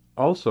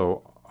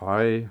 Also,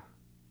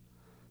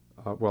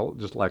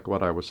 just like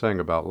what I was saying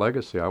about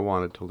legacy, I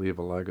wanted to leave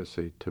a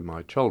legacy to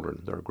my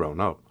children. They're grown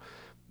up,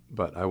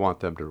 but I want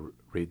them to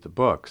read the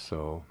book.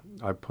 So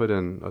I put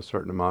in a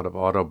certain amount of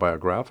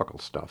autobiographical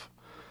stuff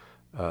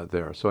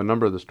there. So a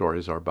number of the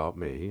stories are about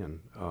me, and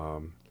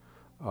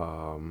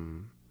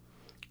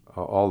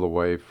all the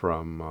way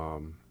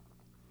from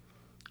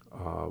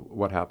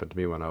what happened to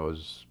me when I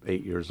was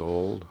 8 years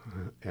old,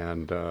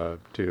 and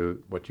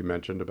to what you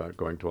mentioned about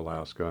going to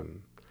Alaska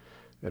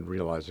and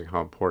realizing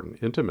how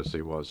important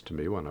intimacy was to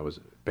me when I was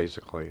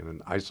basically in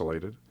an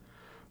isolated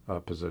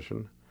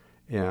position.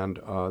 And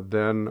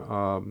then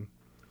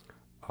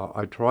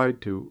I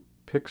tried to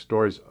pick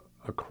stories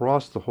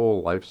across the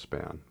whole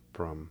lifespan,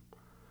 from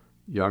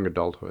young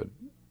adulthood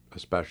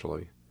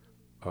especially,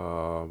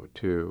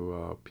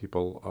 to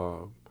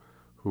people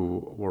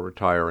who were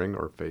retiring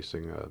or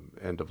facing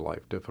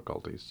end-of-life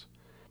difficulties.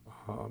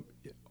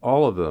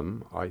 All of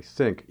them, I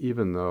think,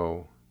 even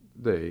though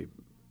they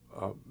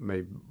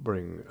may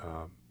bring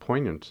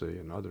poignancy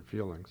and other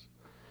feelings,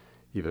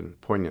 even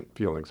poignant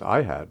feelings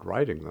I had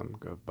writing them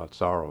about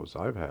sorrows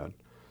I've had,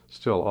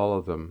 still all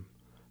of them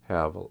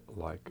have,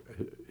 like,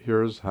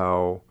 here's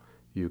how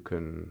you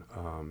can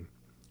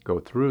go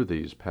through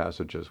these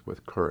passages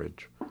with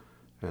courage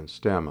and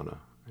stamina,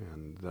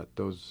 and that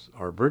those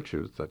are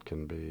virtues that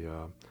can be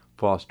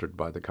fostered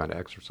by the kind of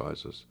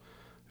exercises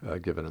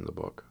given in the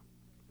book.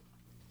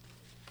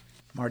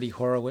 Marty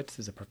Horowitz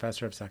is a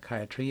professor of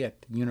psychiatry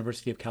at the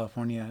University of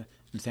California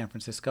in San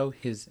Francisco.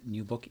 His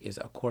new book is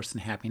A Course in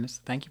Happiness.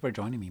 Thank you for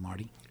joining me,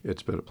 Marty.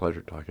 It's been a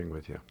pleasure talking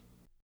with you.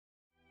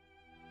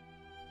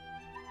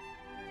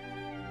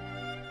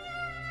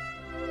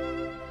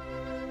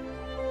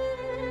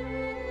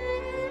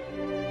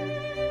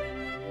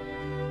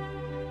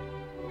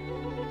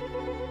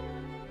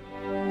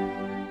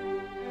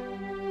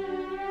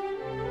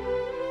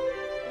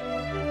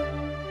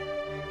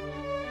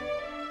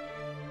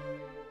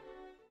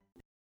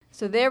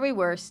 So there we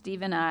were,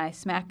 Steve and I,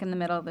 smack in the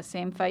middle of the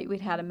same fight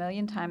we'd had a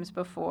million times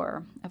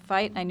before, a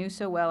fight I knew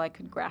so well I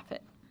could graph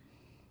it.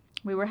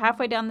 We were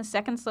halfway down the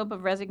second slope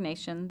of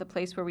resignation, the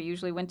place where we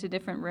usually went to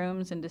different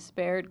rooms and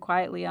despaired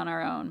quietly on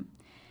our own.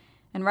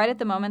 And right at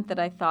the moment that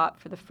I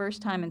thought, for the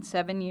first time in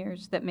 7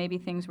 years, that maybe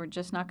things were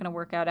just not going to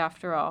work out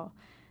after all,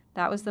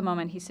 that was the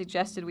moment he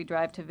suggested we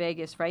drive to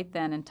Vegas right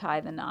then and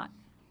tie the knot.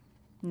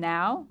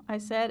 Now? I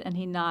said, and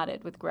he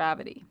nodded with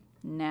gravity.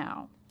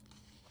 Now.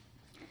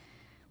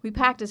 We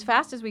packed as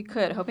fast as we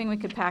could, hoping we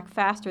could pack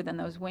faster than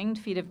those winged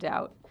feet of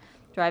doubt,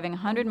 driving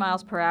 100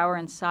 miles per hour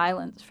in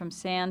silence, from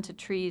sand to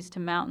trees to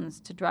mountains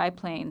to dry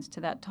plains to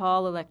that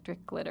tall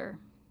electric glitter.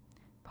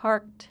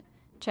 Parked,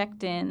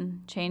 checked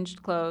in,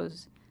 changed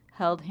clothes,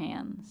 held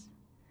hands.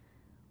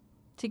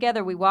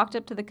 Together we walked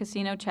up to the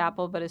casino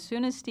chapel, but as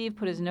soon as Steve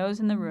put his nose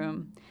in the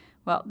room,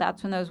 well,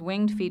 that's when those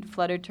winged feet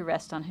fluttered to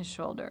rest on his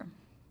shoulder.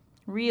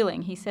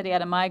 Reeling, he said he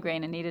had a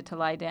migraine and needed to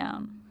lie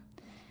down.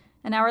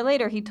 An hour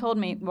later, he told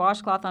me,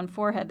 washcloth on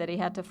forehead, that he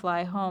had to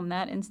fly home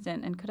that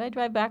instant, and could I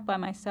drive back by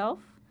myself?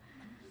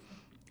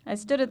 I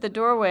stood at the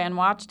doorway and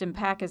watched him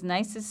pack his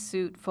nicest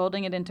suit,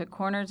 folding it into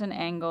corners and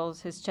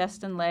angles, his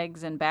chest and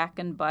legs and back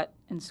and butt,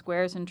 in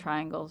squares and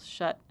triangles,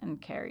 shut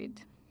and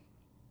carried.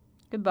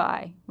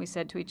 Goodbye, we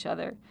said to each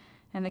other,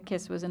 and the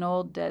kiss was an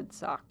old dead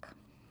sock.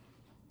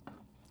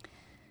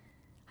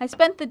 I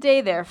spent the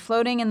day there,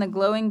 floating in the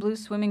glowing blue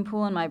swimming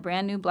pool in my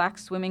brand new black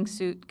swimming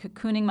suit,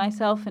 cocooning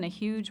myself in a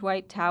huge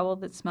white towel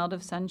that smelled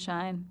of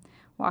sunshine,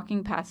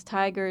 walking past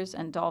tigers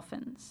and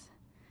dolphins.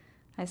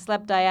 I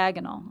slept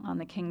diagonal on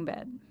the king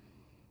bed.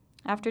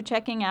 After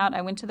checking out,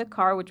 I went to the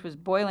car, which was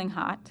boiling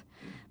hot,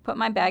 put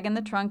my bag in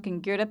the trunk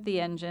and geared up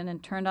the engine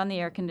and turned on the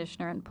air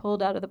conditioner and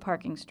pulled out of the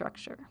parking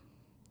structure.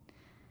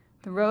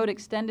 The road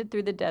extended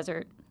through the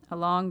desert, a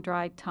long,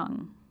 dry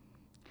tongue.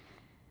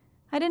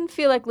 I didn't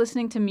feel like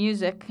listening to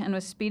music and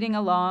was speeding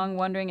along,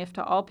 wondering if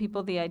to all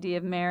people the idea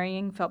of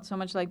marrying felt so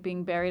much like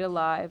being buried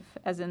alive,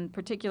 as in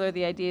particular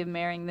the idea of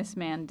marrying this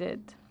man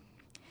did.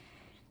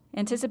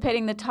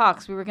 Anticipating the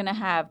talks we were going to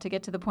have to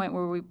get to the point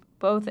where we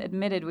both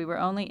admitted we were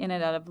only in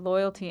it out of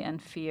loyalty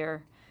and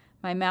fear,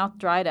 my mouth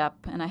dried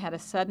up and I had a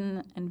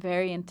sudden and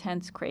very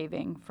intense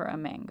craving for a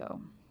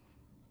mango.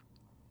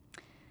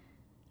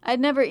 I'd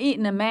never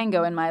eaten a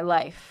mango in my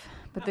life,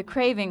 but the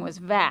craving was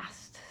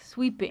vast,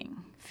 sweeping,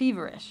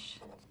 feverish.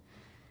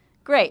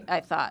 Great,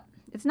 I thought.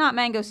 It's not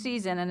mango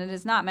season and it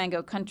is not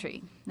mango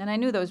country, and I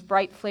knew those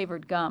bright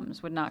flavored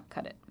gums would not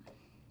cut it.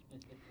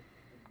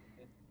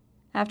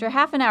 After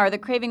half an hour, the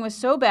craving was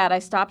so bad I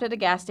stopped at a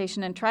gas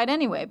station and tried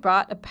anyway,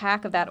 brought a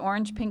pack of that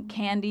orange-pink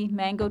candy,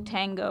 Mango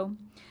Tango.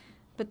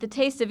 But the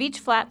taste of each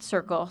flat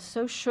circle,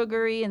 so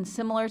sugary and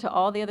similar to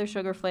all the other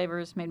sugar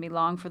flavors, made me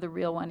long for the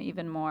real one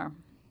even more.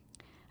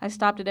 I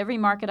stopped at every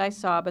market I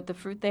saw, but the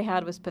fruit they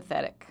had was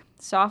pathetic.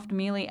 Soft,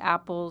 mealy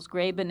apples,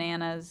 gray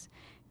bananas,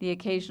 the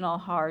occasional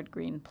hard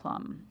green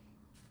plum.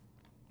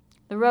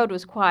 The road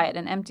was quiet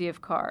and empty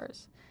of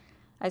cars.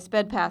 I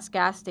sped past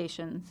gas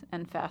stations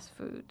and fast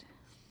food.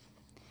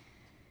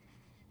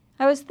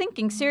 I was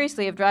thinking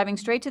seriously of driving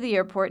straight to the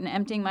airport and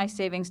emptying my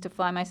savings to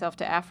fly myself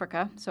to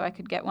Africa so I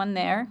could get one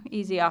there,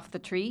 easy off the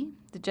tree,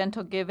 the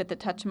gentle give at the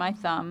touch of my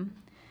thumb,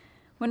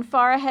 when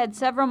far ahead,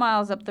 several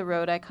miles up the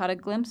road, I caught a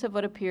glimpse of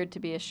what appeared to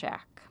be a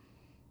shack.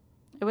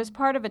 It was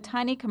part of a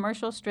tiny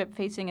commercial strip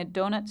facing a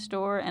donut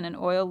store and an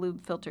oil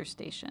lube filter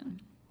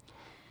station.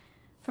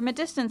 From a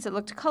distance, it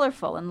looked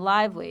colorful and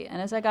lively,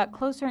 and as I got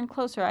closer and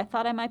closer, I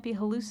thought I might be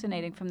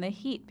hallucinating from the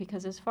heat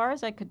because as far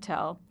as I could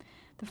tell,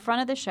 the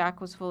front of the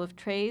shack was full of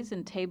trays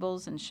and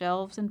tables and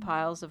shelves and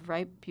piles of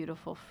ripe,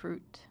 beautiful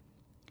fruit.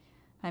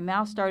 My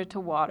mouth started to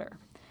water,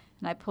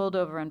 and I pulled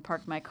over and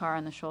parked my car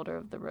on the shoulder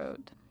of the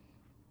road.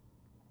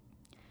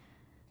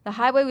 The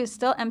highway was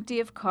still empty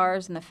of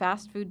cars, and the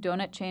fast food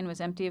donut chain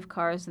was empty of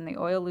cars, and the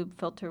oil lube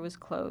filter was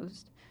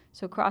closed,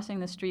 so crossing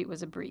the street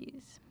was a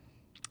breeze.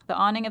 The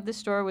awning of the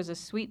store was a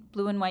sweet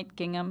blue and white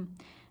gingham,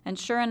 and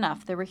sure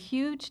enough, there were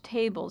huge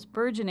tables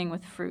burgeoning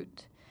with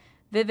fruit.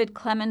 Vivid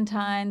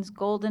clementines,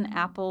 golden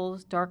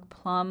apples, dark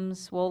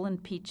plums, swollen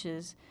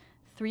peaches,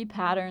 3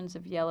 patterns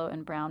of yellow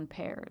and brown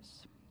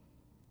pears.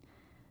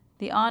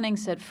 The awning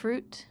said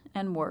fruit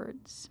and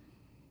words.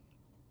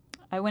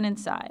 I went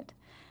inside.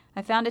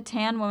 I found a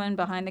tan woman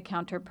behind the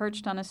counter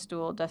perched on a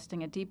stool,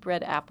 dusting a deep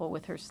red apple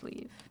with her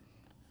sleeve.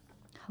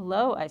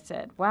 "Hello," I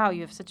said. "Wow,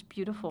 you have such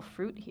beautiful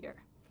fruit here."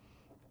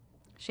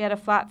 She had a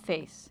flat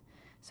face,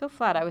 so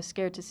flat I was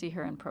scared to see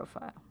her in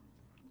profile.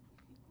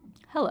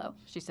 "Hello,"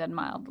 she said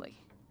mildly.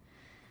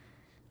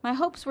 My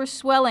hopes were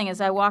swelling as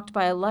I walked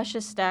by a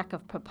luscious stack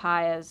of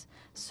papayas,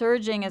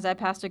 surging as I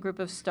passed a group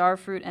of star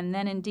fruit, and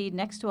then indeed,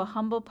 next to a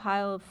humble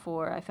pile of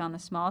 4, I found the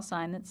small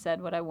sign that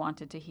said what I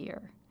wanted to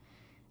hear.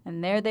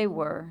 And there they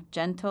were,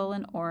 gentle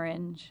and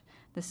orange,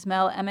 the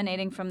smell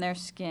emanating from their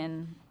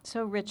skin,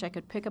 so rich I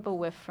could pick up a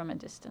whiff from a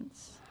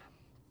distance.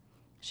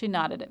 She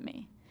nodded at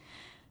me.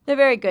 "They're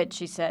very good,"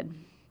 she said.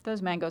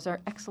 "Those mangoes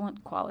are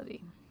excellent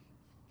quality."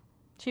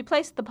 She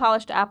placed the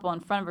polished apple in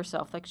front of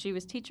herself like she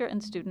was teacher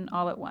and student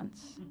all at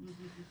once.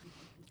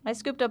 I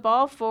scooped up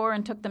all 4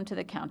 and took them to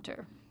the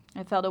counter.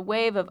 I felt a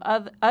wave of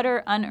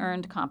utter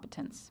unearned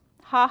competence.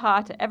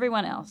 Ha-ha to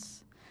everyone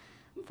else.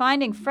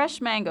 Finding fresh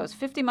mangoes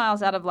 50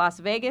 miles out of Las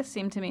Vegas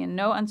seemed to me in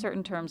no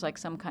uncertain terms like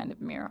some kind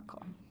of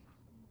miracle.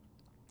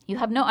 "You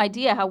have no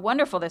idea how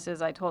wonderful this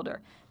is," I told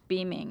her,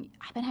 beaming.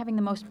 "I've been having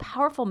the most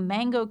powerful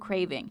mango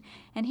craving,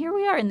 and here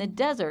we are in the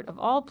desert of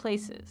all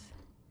places."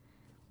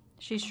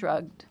 She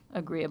shrugged,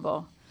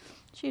 agreeable.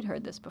 She'd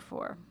heard this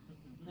before.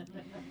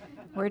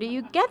 "Where do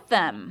you get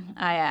them?"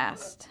 I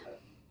asked.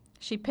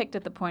 She picked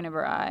at the point of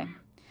her eye.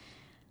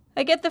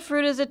 "I get the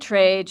fruit as a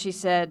trade," she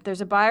said.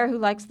 "There's a buyer who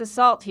likes the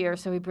salt here,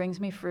 so he brings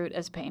me fruit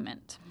as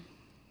payment."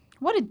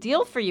 "What a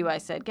deal for you," I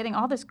said, "getting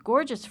all this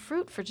gorgeous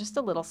fruit for just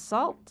a little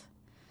salt."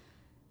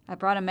 I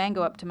brought a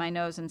mango up to my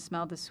nose and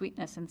smelled the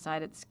sweetness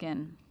inside its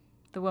skin.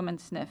 The woman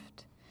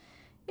sniffed.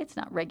 "It's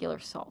not regular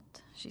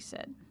salt," she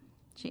said.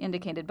 She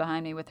indicated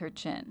behind me with her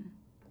chin.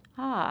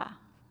 "Ah,"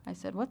 I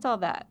said, "what's all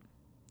that?"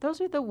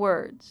 "Those are the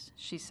words,"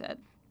 she said.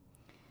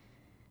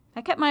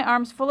 I kept my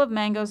arms full of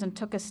mangoes and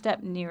took a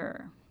step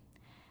nearer.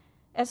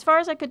 As far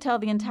as I could tell,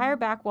 the entire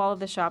back wall of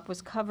the shop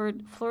was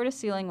covered floor to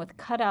ceiling with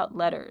cut-out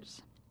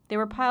letters. They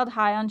were piled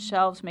high on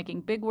shelves,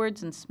 making big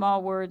words and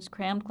small words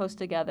crammed close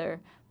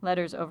together,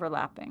 letters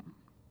overlapping.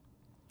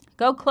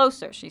 "Go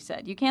closer," she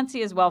said. "You can't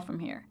see as well from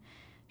here."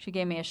 She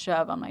gave me a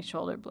shove on my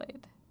shoulder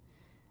blade.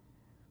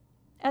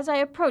 As I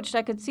approached,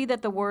 I could see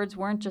that the words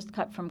weren't just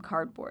cut from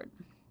cardboard.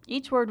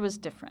 Each word was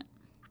different.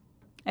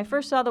 I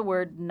first saw the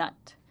word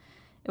nut.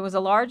 It was a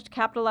large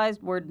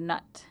capitalized word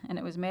nut, and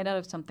it was made out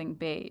of something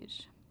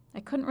beige. I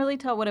couldn't really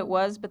tell what it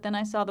was, but then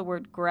I saw the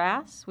word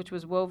grass, which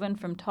was woven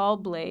from tall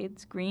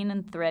blades, green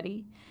and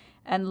thready,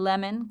 and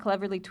lemon,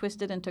 cleverly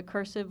twisted into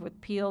cursive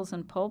with peels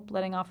and pulp,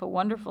 letting off a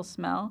wonderful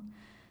smell.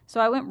 So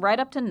I went right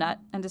up to nut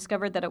and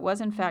discovered that it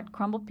was in fact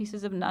crumbled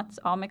pieces of nuts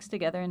all mixed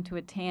together into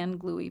a tan,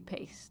 gluey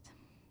paste.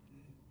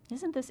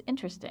 "Isn't this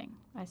interesting?"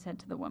 I said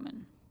to the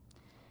woman.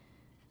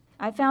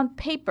 I found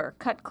paper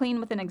cut clean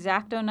with an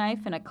X-Acto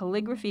knife and a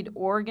calligraphied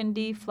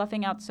organdy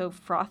fluffing out so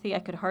frothy I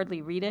could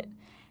hardly read it,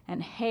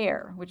 and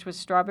hair, which was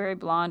strawberry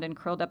blonde and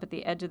curled up at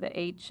the edge of the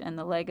H and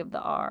the leg of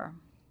the R.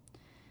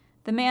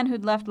 The man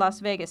who'd left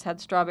Las Vegas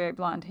had strawberry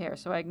blonde hair,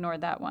 so I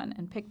ignored that one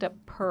and picked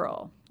up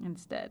pearl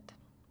instead.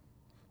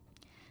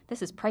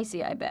 "This is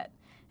pricey, I bet,"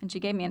 and she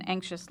gave me an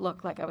anxious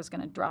look like I was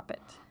going to drop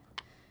it.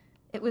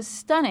 It was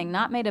stunning,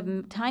 not made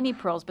of tiny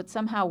pearls, but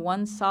somehow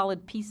one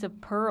solid piece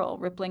of pearl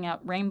rippling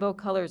out rainbow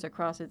colors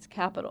across its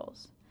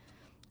capitals.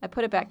 I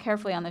put it back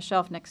carefully on the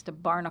shelf next to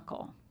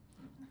Barnacle,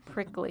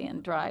 prickly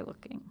and dry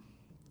looking.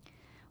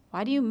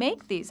 "Why do you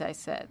make these?" I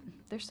said.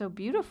 "They're so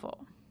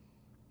beautiful."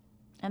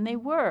 And they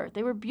were.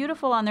 They were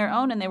beautiful on their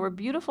own, and they were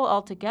beautiful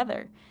all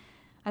together.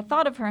 I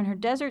thought of her in her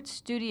desert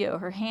studio,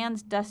 her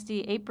hands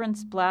dusty, apron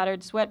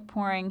splattered, sweat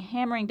pouring,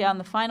 hammering down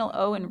the final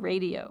O in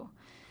radio.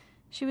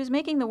 She was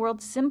making the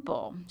world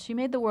simple. She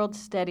made the world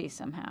steady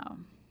somehow.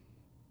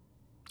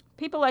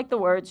 "People like the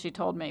words," she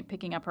told me,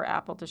 picking up her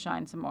apple to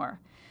shine some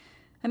more.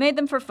 "I made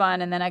them for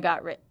fun, and then I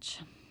got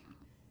rich."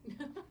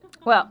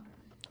 "Well,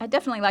 I'd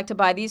definitely like to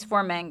buy these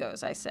 4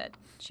 mangoes," I said.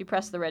 She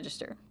pressed the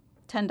register.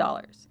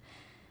 $10.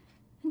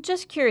 "And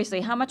just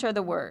curiously, how much are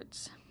the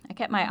words?" I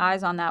kept my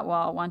eyes on that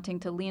wall,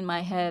 wanting to lean my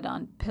head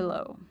on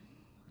pillow.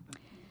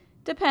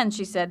 "Depends,"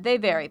 she said. "They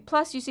vary.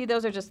 Plus, you see,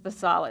 those are just the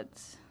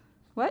solids."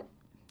 "What?"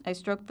 I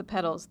stroked the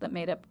petals that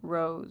made up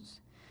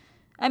rose.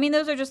 "I mean,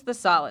 those are just the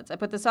solids. I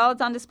put the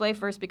solids on display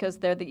first because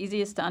they're the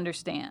easiest to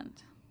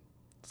understand."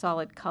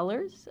 "Solid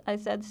colors?" I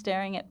said,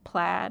 staring at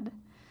plaid.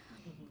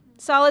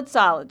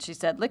 Solids, she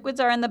said. "Liquids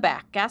are in the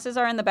back. Gases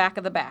are in the back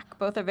of the back.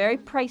 Both are very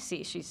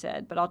pricey," she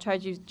said, "but I'll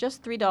charge you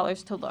just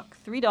 $3 to look.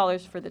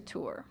 $3 for the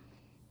tour."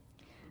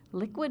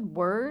 "Liquid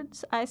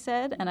words?" I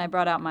said, and I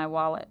brought out my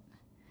wallet.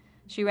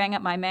 She rang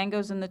up my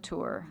mangoes and the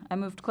tour. I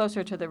moved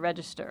closer to the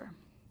register.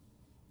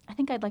 "I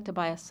think I'd like to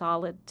buy a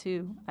solid,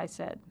 too," I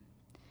said.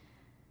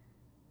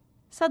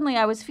 Suddenly,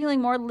 I was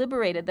feeling more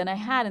liberated than I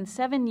had in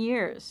 7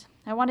 years.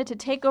 I wanted to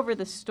take over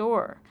the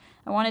store.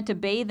 I wanted to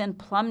bathe in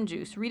plum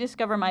juice,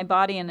 rediscover my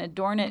body, and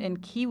adorn it in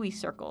kiwi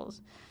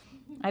circles.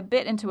 I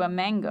bit into a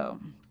mango.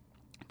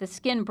 The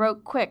skin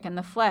broke quick, and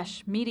the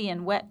flesh, meaty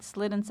and wet,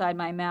 slid inside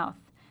my mouth,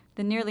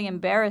 the nearly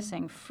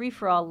embarrassing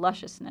free-for-all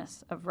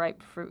lusciousness of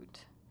ripe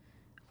fruit.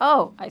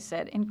 "Oh," I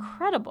said,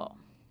 "incredible."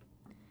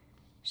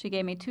 She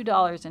gave me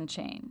 $2 in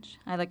change.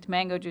 I licked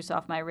mango juice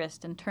off my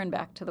wrist and turned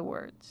back to the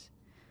words.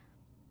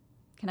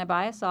 "Can I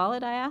buy a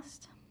solid?" I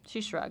asked.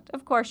 She shrugged.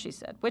 "Of course," she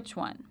said. "Which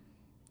one?"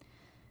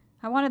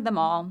 I wanted them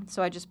all,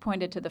 so I just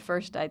pointed to the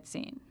first I'd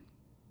seen.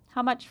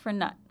 "How much for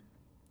nut?"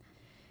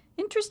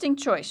 "Interesting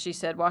choice," she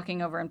said,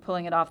 walking over and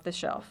pulling it off the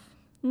shelf.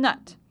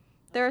 "Nut.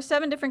 There are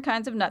 7 different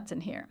kinds of nuts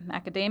in here.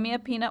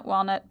 Macadamia, peanut,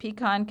 walnut,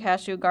 pecan,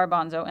 cashew,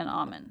 garbanzo, and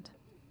almond."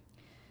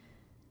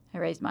 I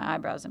raised my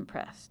eyebrows,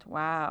 impressed.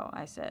 "Wow,"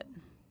 I said.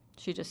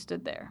 She just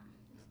stood there.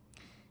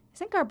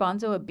 "Isn't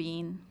garbanzo a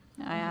bean?"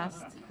 I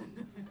asked.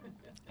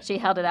 She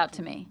held it out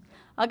to me.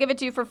 "I'll give it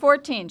to you for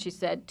 14, she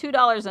said.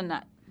 $2 a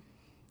nut."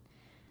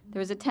 There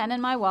was a 10 in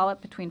my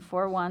wallet between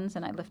 4 ones,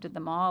 and I lifted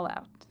them all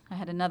out. I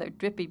had another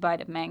drippy bite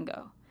of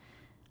mango.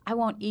 "I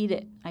won't eat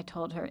it," I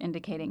told her,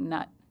 indicating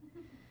nut.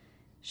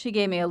 She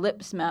gave me a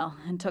lip smell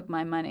and took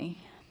my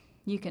money.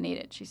 "You can eat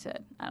it," she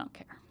said. "I don't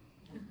care."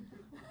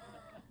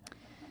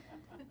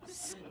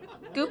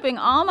 Scooping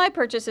all my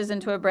purchases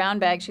into a brown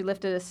bag, she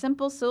lifted a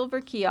simple silver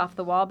key off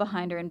the wall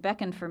behind her and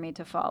beckoned for me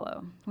to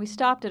follow. We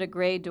stopped at a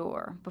gray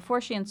door.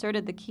 Before she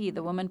inserted the key,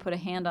 the woman put a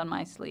hand on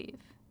my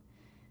sleeve.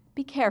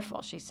 "Be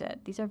careful," she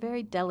said. "These are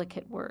very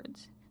delicate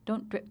words.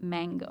 Don't drip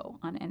mango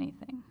on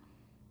anything."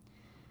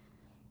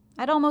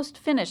 I'd almost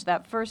finished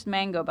that first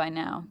mango by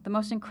now, the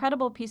most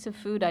incredible piece of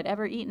food I'd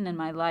ever eaten in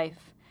my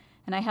life,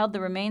 and I held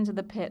the remains of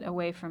the pit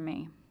away from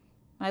me.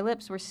 My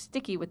lips were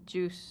sticky with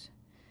juice.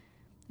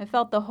 I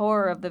felt the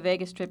horror of the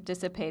Vegas trip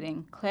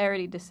dissipating,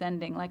 clarity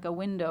descending like a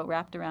window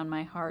wrapped around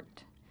my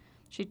heart.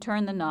 She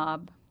turned the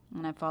knob,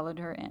 and I followed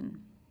her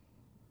in.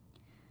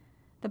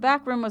 The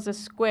back room was a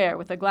square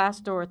with a glass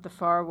door at the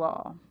far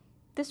wall.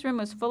 This room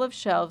was full of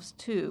shelves,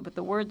 too, but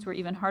the words were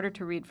even harder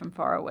to read from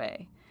far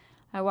away.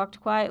 I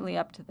walked quietly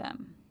up to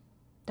them.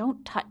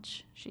 "Don't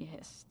touch," she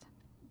hissed.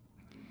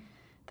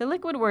 The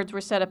liquid words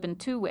were set up in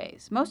 2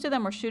 ways. Most of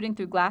them were shooting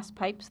through glass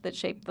pipes that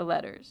shaped the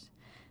letters.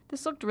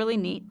 This looked really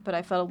neat, but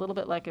I felt a little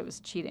bit like it was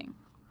cheating.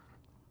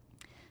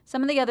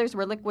 Some of the others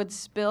were liquids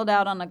spilled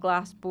out on a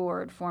glass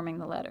board, forming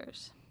the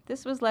letters.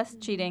 This was less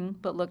cheating,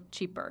 but looked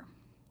cheaper.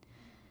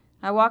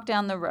 I walked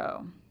down the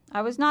row.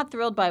 I was not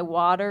thrilled by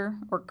water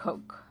or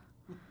Coke.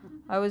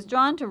 I was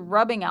drawn to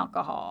rubbing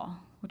alcohol,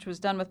 which was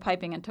done with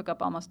piping and took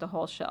up almost a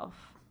whole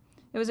shelf.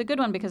 It was a good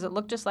one because it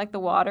looked just like the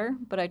water,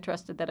 but I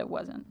trusted that it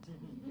wasn't.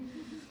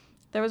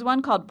 There was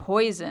one called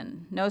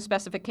Poison, no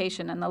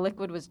specification, and the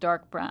liquid was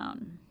dark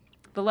brown.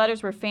 The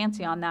letters were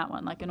fancy on that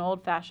one, like an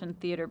old-fashioned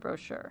theater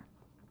brochure.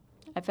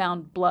 I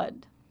found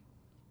blood.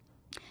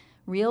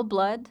 Real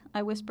blood,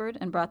 I whispered,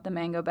 and brought the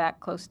mango back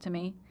close to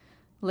me,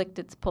 licked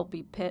its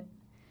pulpy pit.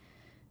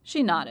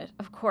 She nodded.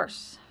 Of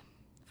course.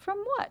 From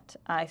what?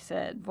 I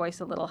said, voice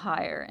a little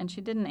higher, and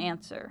she didn't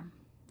answer.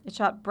 It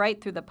shot bright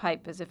through the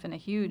pipe as if in a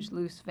huge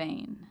loose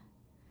vein.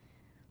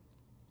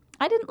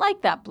 I didn't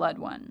like that blood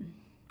one.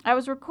 I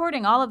was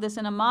recording all of this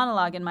in a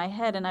monologue in my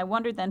head, and I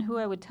wondered then who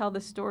I would tell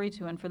this story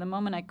to, and for the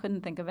moment I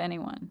couldn't think of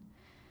anyone.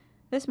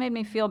 This made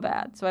me feel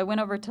bad, so I went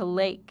over to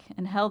Lake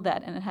and held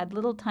that, and it had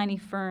little tiny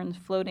ferns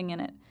floating in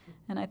it,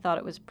 and I thought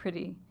it was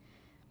pretty.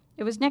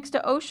 It was next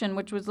to Ocean,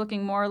 which was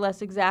looking more or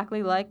less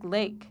exactly like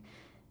Lake,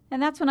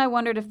 and that's when I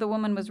wondered if the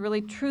woman was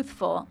really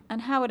truthful,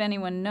 and how would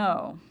anyone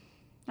know?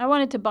 I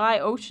wanted to buy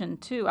Ocean,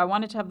 too. I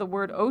wanted to have the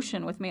word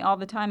ocean with me all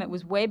the time. It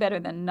was way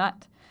better than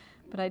nut,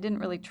 but I didn't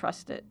really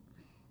trust it.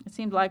 It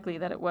seemed likely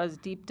that it was,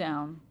 deep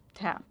down,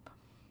 tap.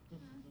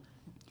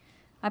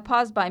 I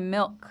paused by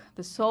milk,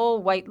 the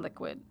sole white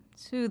liquid,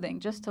 soothing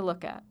just to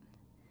look at.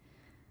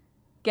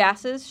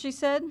 Gases, she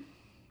said.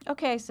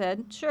 Okay, I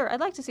said. Sure,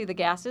 I'd like to see the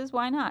gases.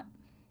 Why not?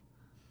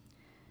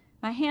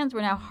 My hands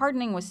were now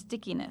hardening with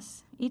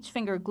stickiness, each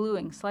finger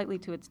gluing slightly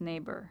to its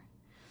neighbor.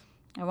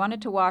 I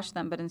wanted to wash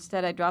them, but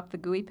instead I dropped the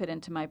gooey pit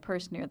into my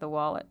purse near the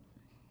wallet.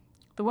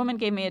 The woman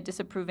gave me a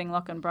disapproving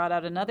look and brought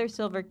out another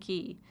silver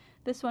key,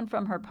 this one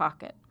from her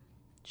pocket.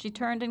 She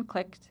turned and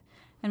clicked,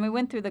 and we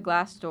went through the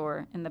glass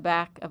door in the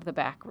back of the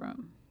back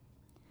room.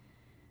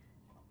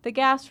 The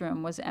gas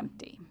room was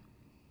empty.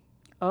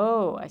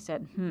 Oh, I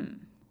said,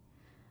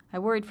 I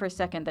worried for a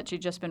second that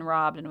she'd just been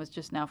robbed and was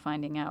just now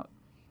finding out.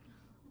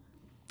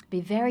 Be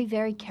very,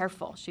 very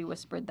careful, she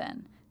whispered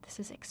then. This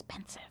is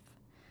expensive.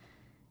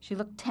 She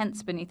looked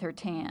tense beneath her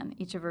tan,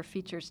 each of her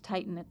features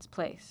tight in its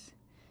place.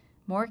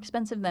 More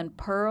expensive than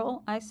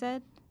pearl, I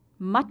said.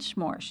 Much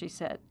more, she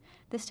said.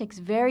 This takes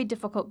very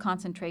difficult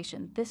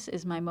concentration. This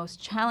is my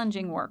most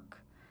challenging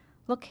work.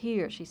 Look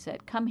here, she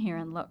said. Come here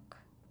and look.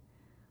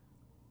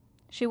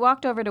 She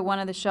walked over to one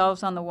of the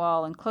shelves on the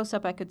wall, and close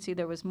up I could see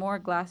there was more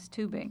glass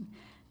tubing.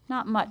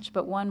 Not much,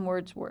 but one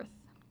word's worth.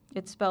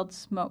 It spelled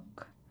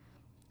smoke.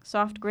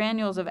 Soft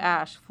granules of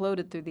ash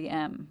floated through the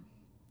M.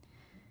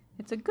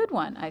 It's a good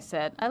one, I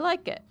said. I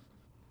like it.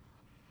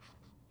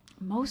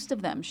 Most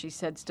of them, she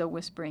said, still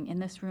whispering, in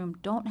this room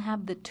don't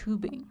have the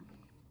tubing.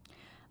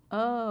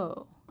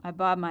 Oh, I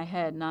bobbed my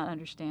head, not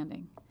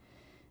understanding.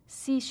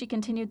 See, she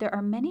continued, there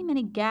are many,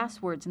 many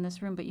gas words in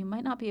this room, but you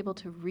might not be able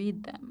to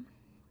read them.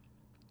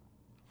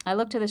 I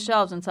looked to the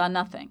shelves and saw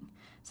nothing.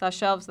 Saw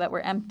shelves that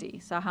were empty.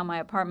 Saw how my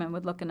apartment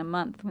would look in a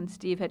month when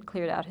Steve had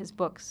cleared out his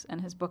books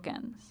and his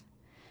bookends.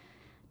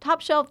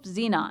 Top shelf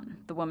xenon,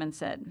 the woman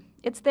said.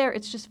 It's there.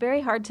 It's just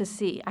very hard to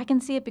see. I can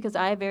see it because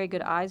I have very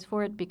good eyes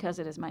for it because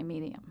it is my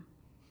medium.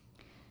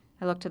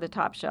 I looked to the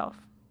top shelf.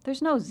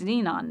 There's no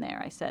xenon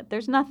there, I said.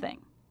 There's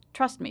nothing.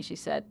 Trust me, she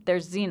said.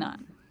 There's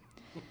xenon.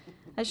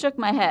 I shook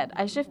my head.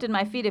 I shifted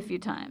my feet a few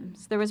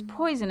times. There was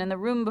poison in the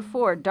room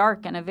before,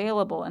 dark and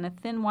available, and a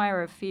thin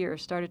wire of fear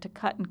started to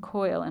cut and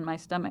coil in my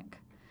stomach.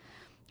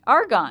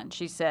 Argon,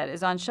 she said,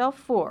 is on shelf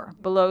 4,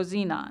 below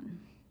xenon.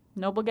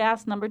 Noble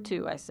gas number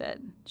 2, I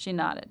said. She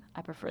nodded.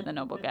 I prefer the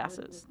noble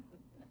gases.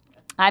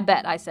 I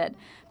bet, I said.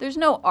 There's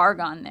no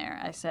argon there,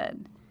 I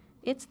said.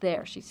 It's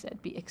there, she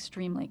said. Be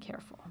extremely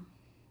careful.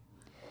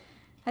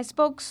 I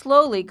spoke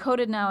slowly,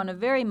 coated now in a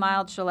very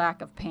mild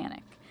shellac of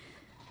panic.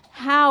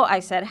 How, I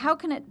said, how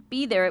can it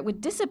be there? It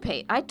would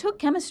dissipate. I took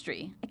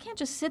chemistry. I can't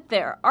just sit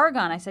there.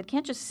 Argon, I said,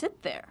 can't just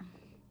sit there.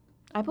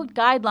 I put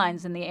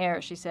guidelines in the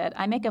air, she said.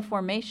 I make a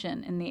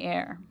formation in the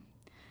air.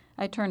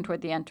 I turned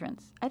toward the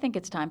entrance. I think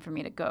it's time for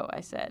me to go,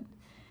 I said.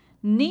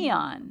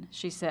 Neon,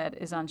 she said,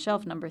 is on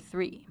shelf number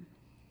 3.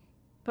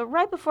 But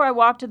right before I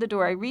walked to the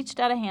door, I reached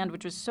out a hand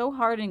which was so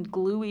hard and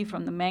gluey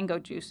from the mango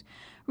juice,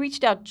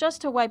 reached out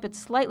just to wipe it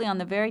slightly on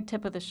the very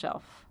tip of the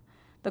shelf.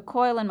 The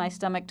coil in my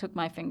stomach took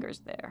my fingers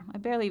there. I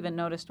barely even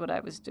noticed what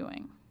I was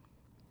doing.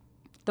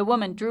 The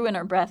woman drew in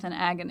her breath in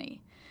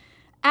agony.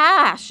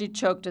 Ah, she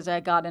choked as I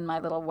got in my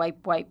little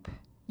wipe.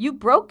 You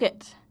broke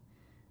it.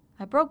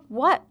 I broke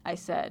what? I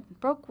said.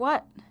 Broke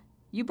what?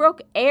 You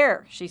broke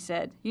air, she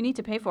said. You need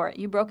to pay for it.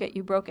 You broke it.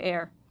 You broke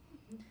air.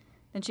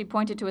 Then she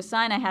pointed to a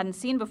sign I hadn't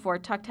seen before,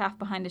 tucked half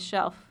behind a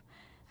shelf,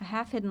 a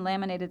half-hidden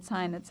laminated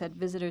sign that said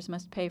visitors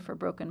must pay for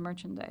broken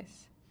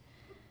merchandise.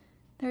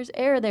 There's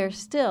air there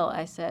still,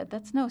 I said.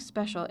 That's no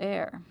special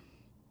air.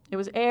 It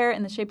was air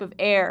in the shape of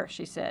air,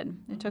 she said.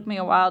 It took me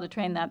a while to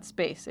train that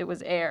space. It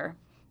was air.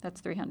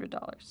 That's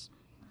 $300.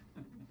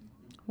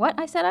 What?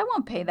 I said, I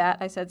won't pay that,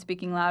 I said,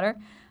 speaking louder.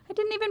 I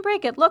didn't even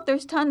break it. Look,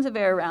 there's tons of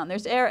air around.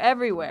 There's air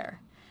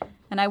everywhere.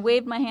 And I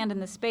waved my hand in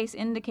the space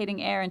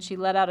indicating air, and she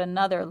let out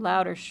another,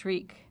 louder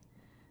shriek.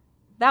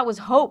 That was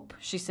hope,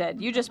 she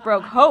said. You just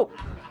broke hope.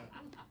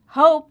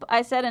 Hope,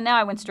 I said, and now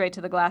I went straight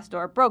to the glass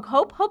door. Broke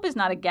hope? Hope is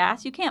not a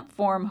gas. You can't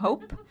form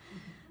hope.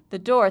 The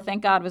door,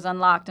 thank God, was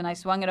unlocked, and I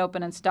swung it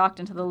open and stalked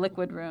into the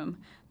liquid room.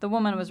 The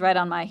woman was right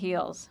on my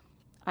heels.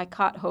 I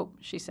caught hope,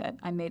 she said.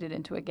 I made it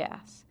into a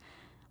gas.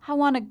 I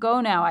want to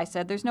go now, I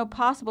said. There's no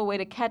possible way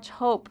to catch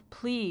hope,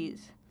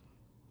 please.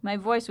 My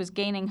voice was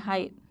gaining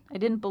height. I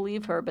didn't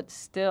believe her, but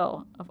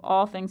still, of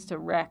all things to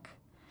wreck.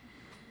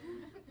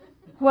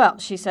 Well,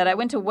 she said, I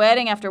went to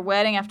wedding after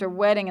wedding after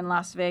wedding in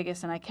Las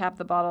Vegas, and I capped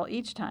the bottle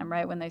each time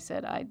right when they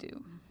said, I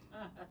do.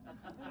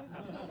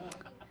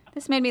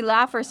 This made me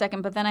laugh for a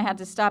second, but then I had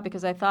to stop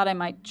because I thought I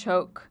might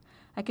choke.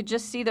 I could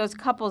just see those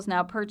couples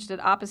now perched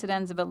at opposite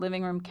ends of a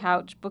living room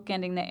couch,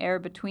 bookending the air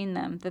between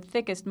them, the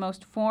thickest,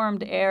 most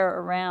formed air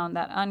around,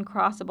 that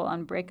uncrossable,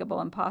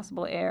 unbreakable,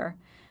 impossible air,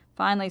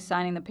 finally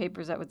signing the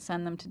papers that would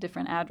send them to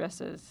different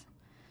addresses.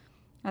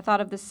 I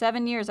thought of the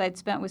 7 years I'd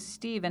spent with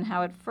Steve and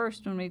how at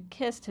first when we'd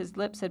kissed, his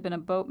lips had been a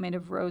boat made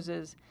of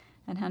roses,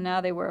 and how now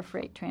they were a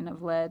freight train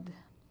of lead.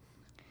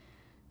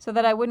 So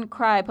that I wouldn't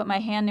cry, I put my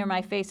hand near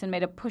my face and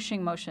made a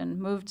pushing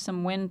motion, moved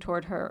some wind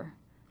toward her.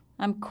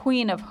 I'm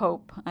queen of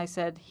hope, I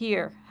said.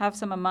 Here, have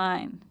some of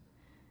mine.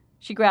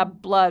 She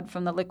grabbed blood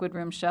from the liquid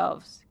room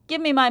shelves. Give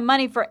me my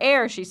money for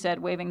air, she said,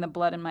 waving the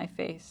blood in my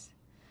face.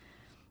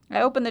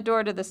 I opened the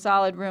door to the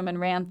solid room and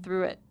ran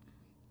through it.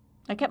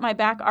 I kept my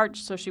back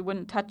arched so she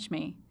wouldn't touch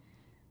me.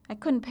 I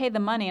couldn't pay the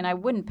money, and I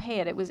wouldn't pay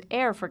it. It was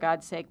air, for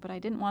God's sake, but I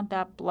didn't want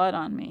that blood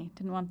on me.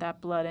 Didn't want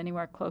that blood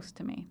anywhere close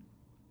to me.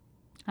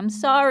 I'm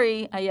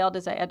sorry, I yelled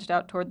as I edged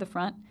out toward the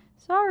front.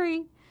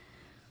 Sorry.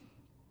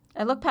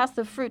 I looked past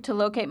the fruit to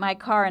locate my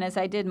car, and as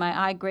I did, my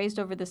eye grazed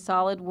over the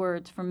solid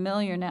words,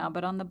 familiar now,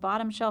 but on the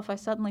bottom shelf I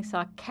suddenly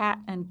saw cat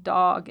and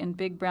dog in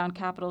big brown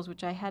capitals,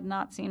 which I had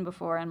not seen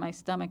before, and my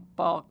stomach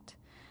balked.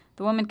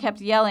 The woman kept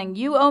yelling,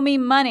 You owe me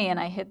money, and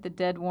I hit the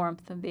dead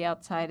warmth of the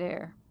outside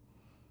air.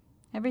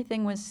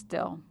 Everything was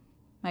still.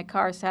 My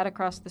car sat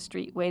across the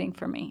street waiting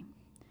for me.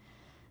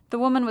 The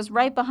woman was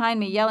right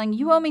behind me, yelling,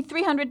 You owe me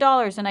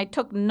 $300, and I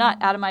took nut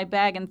out of my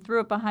bag and threw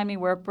it behind me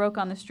where it broke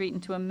on the street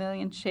into a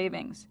million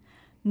shavings.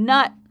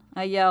 Nut,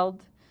 I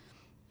yelled.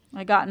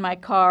 I got in my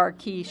car,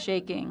 key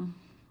shaking.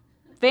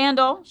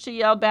 Vandal, she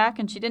yelled back,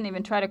 and she didn't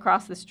even try to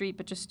cross the street,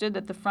 but just stood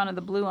at the front of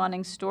the blue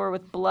awning store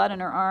with blood in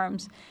her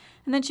arms.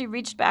 And then she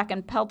reached back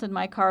and pelted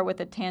my car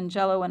with a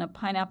Tangelo and a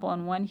pineapple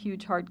and one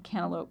huge hard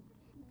cantaloupe.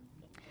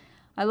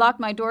 I locked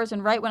my doors,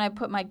 and right when I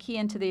put my key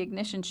into the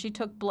ignition, she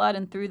took blood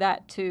and threw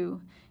that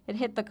too. It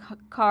hit the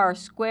car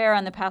square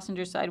on the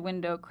passenger side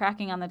window,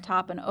 cracking on the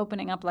top and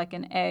opening up like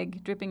an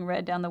egg, dripping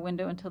red down the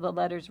window until the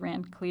letters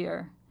ran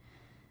clear.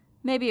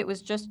 Maybe it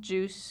was just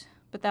juice,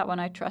 but that one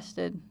I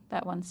trusted.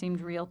 That one seemed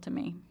real to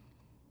me.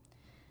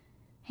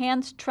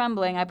 Hands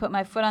trembling, I put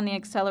my foot on the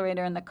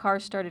accelerator and the car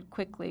started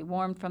quickly,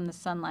 warmed from the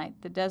sunlight,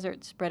 the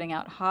desert spreading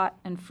out hot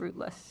and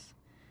fruitless.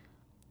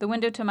 The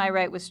window to my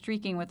right was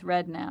streaking with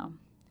red now.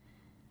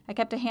 I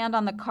kept a hand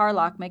on the car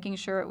lock, making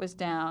sure it was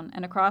down,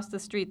 and across the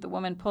street the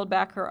woman pulled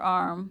back her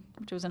arm,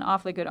 which was an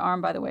awfully good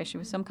arm, by the way. She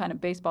was some kind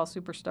of baseball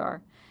superstar,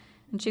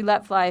 and she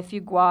let fly a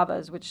few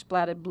guavas, which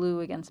splatted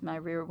blue against my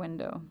rear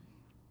window.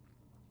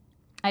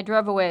 I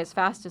drove away as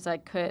fast as I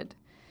could.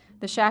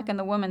 The shack and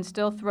the woman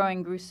still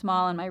throwing grew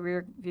small in my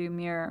rear-view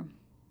mirror.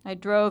 I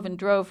drove and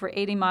drove for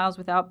 80 miles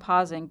without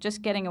pausing,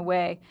 just getting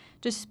away,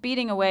 just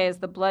speeding away as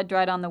the blood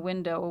dried on the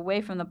window,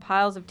 away from the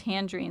piles of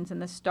tangerines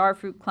and the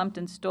starfruit clumped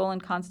in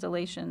stolen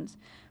constellations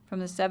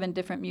from the 7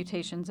 different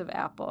mutations of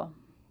apple.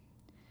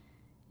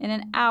 In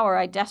an hour,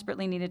 I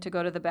desperately needed to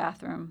go to the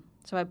bathroom,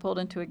 so I pulled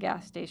into a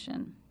gas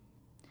station.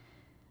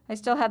 I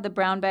still had the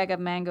brown bag of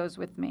mangoes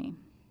with me.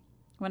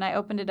 When I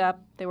opened it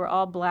up, they were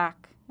all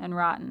black and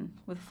rotten,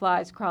 with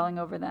flies crawling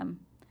over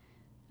them.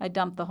 I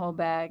dumped the whole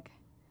bag.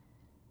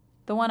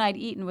 The one I'd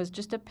eaten was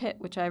just a pit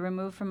which I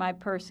removed from my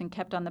purse and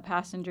kept on the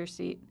passenger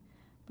seat.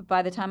 But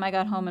by the time I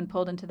got home and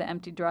pulled into the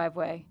empty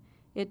driveway,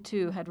 it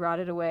too had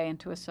rotted away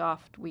into a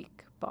soft,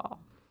 weak ball.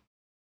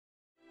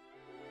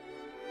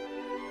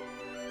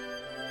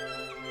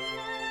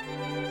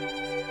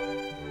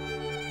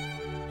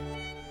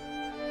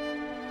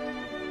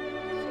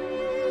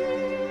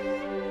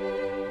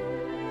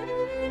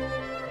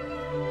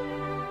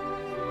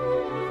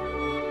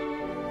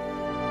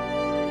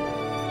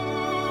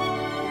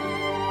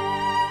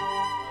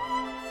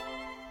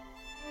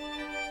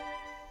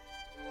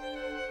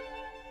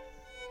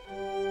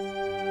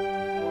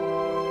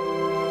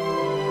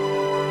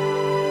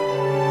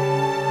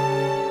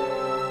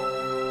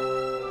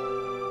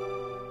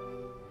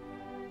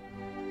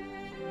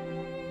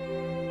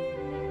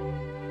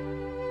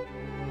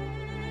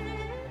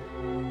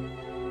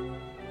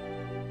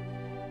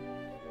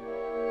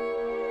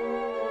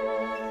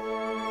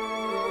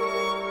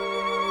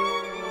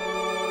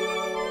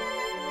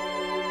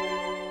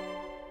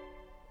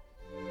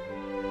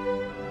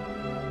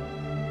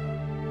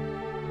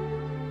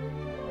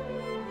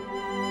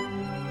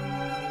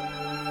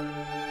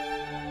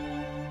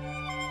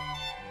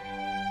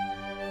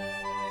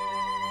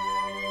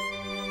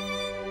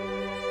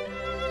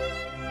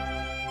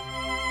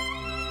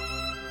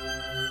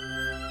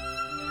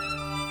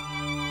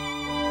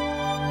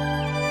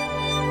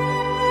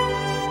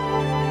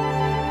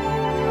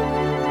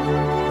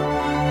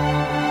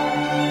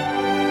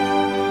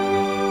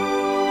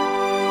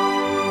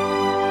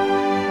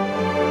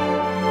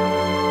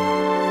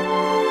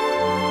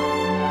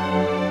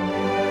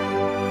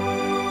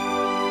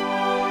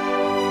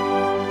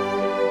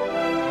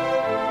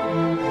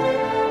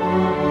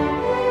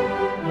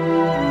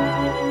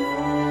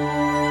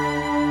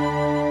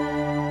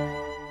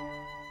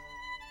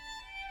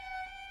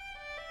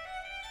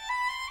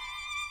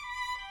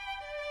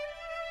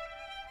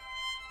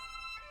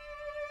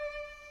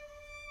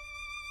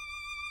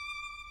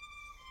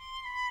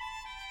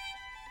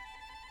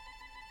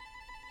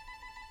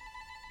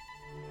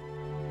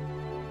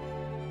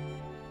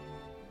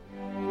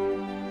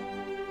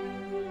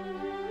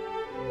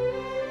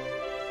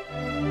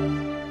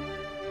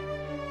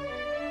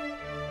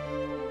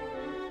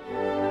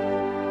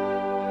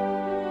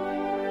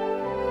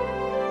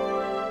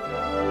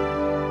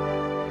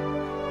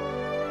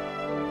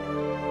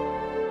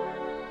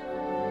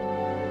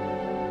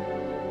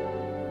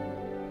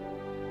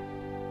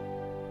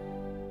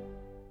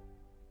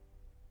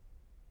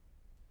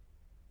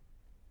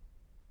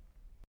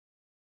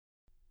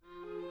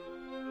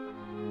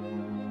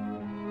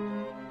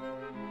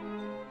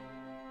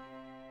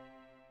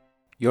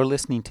 You're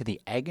listening to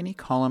the Agony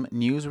Column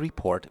News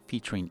Report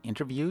featuring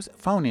interviews,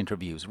 phone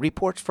interviews,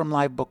 reports from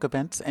live book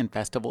events and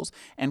festivals,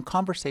 and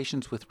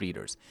conversations with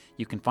readers.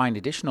 You can find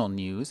additional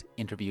news,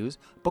 interviews,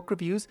 book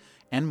reviews,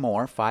 and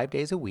more 5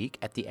 days a week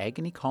at the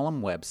Agony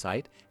Column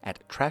website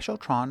at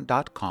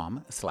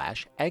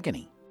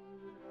trashotron.com/agony.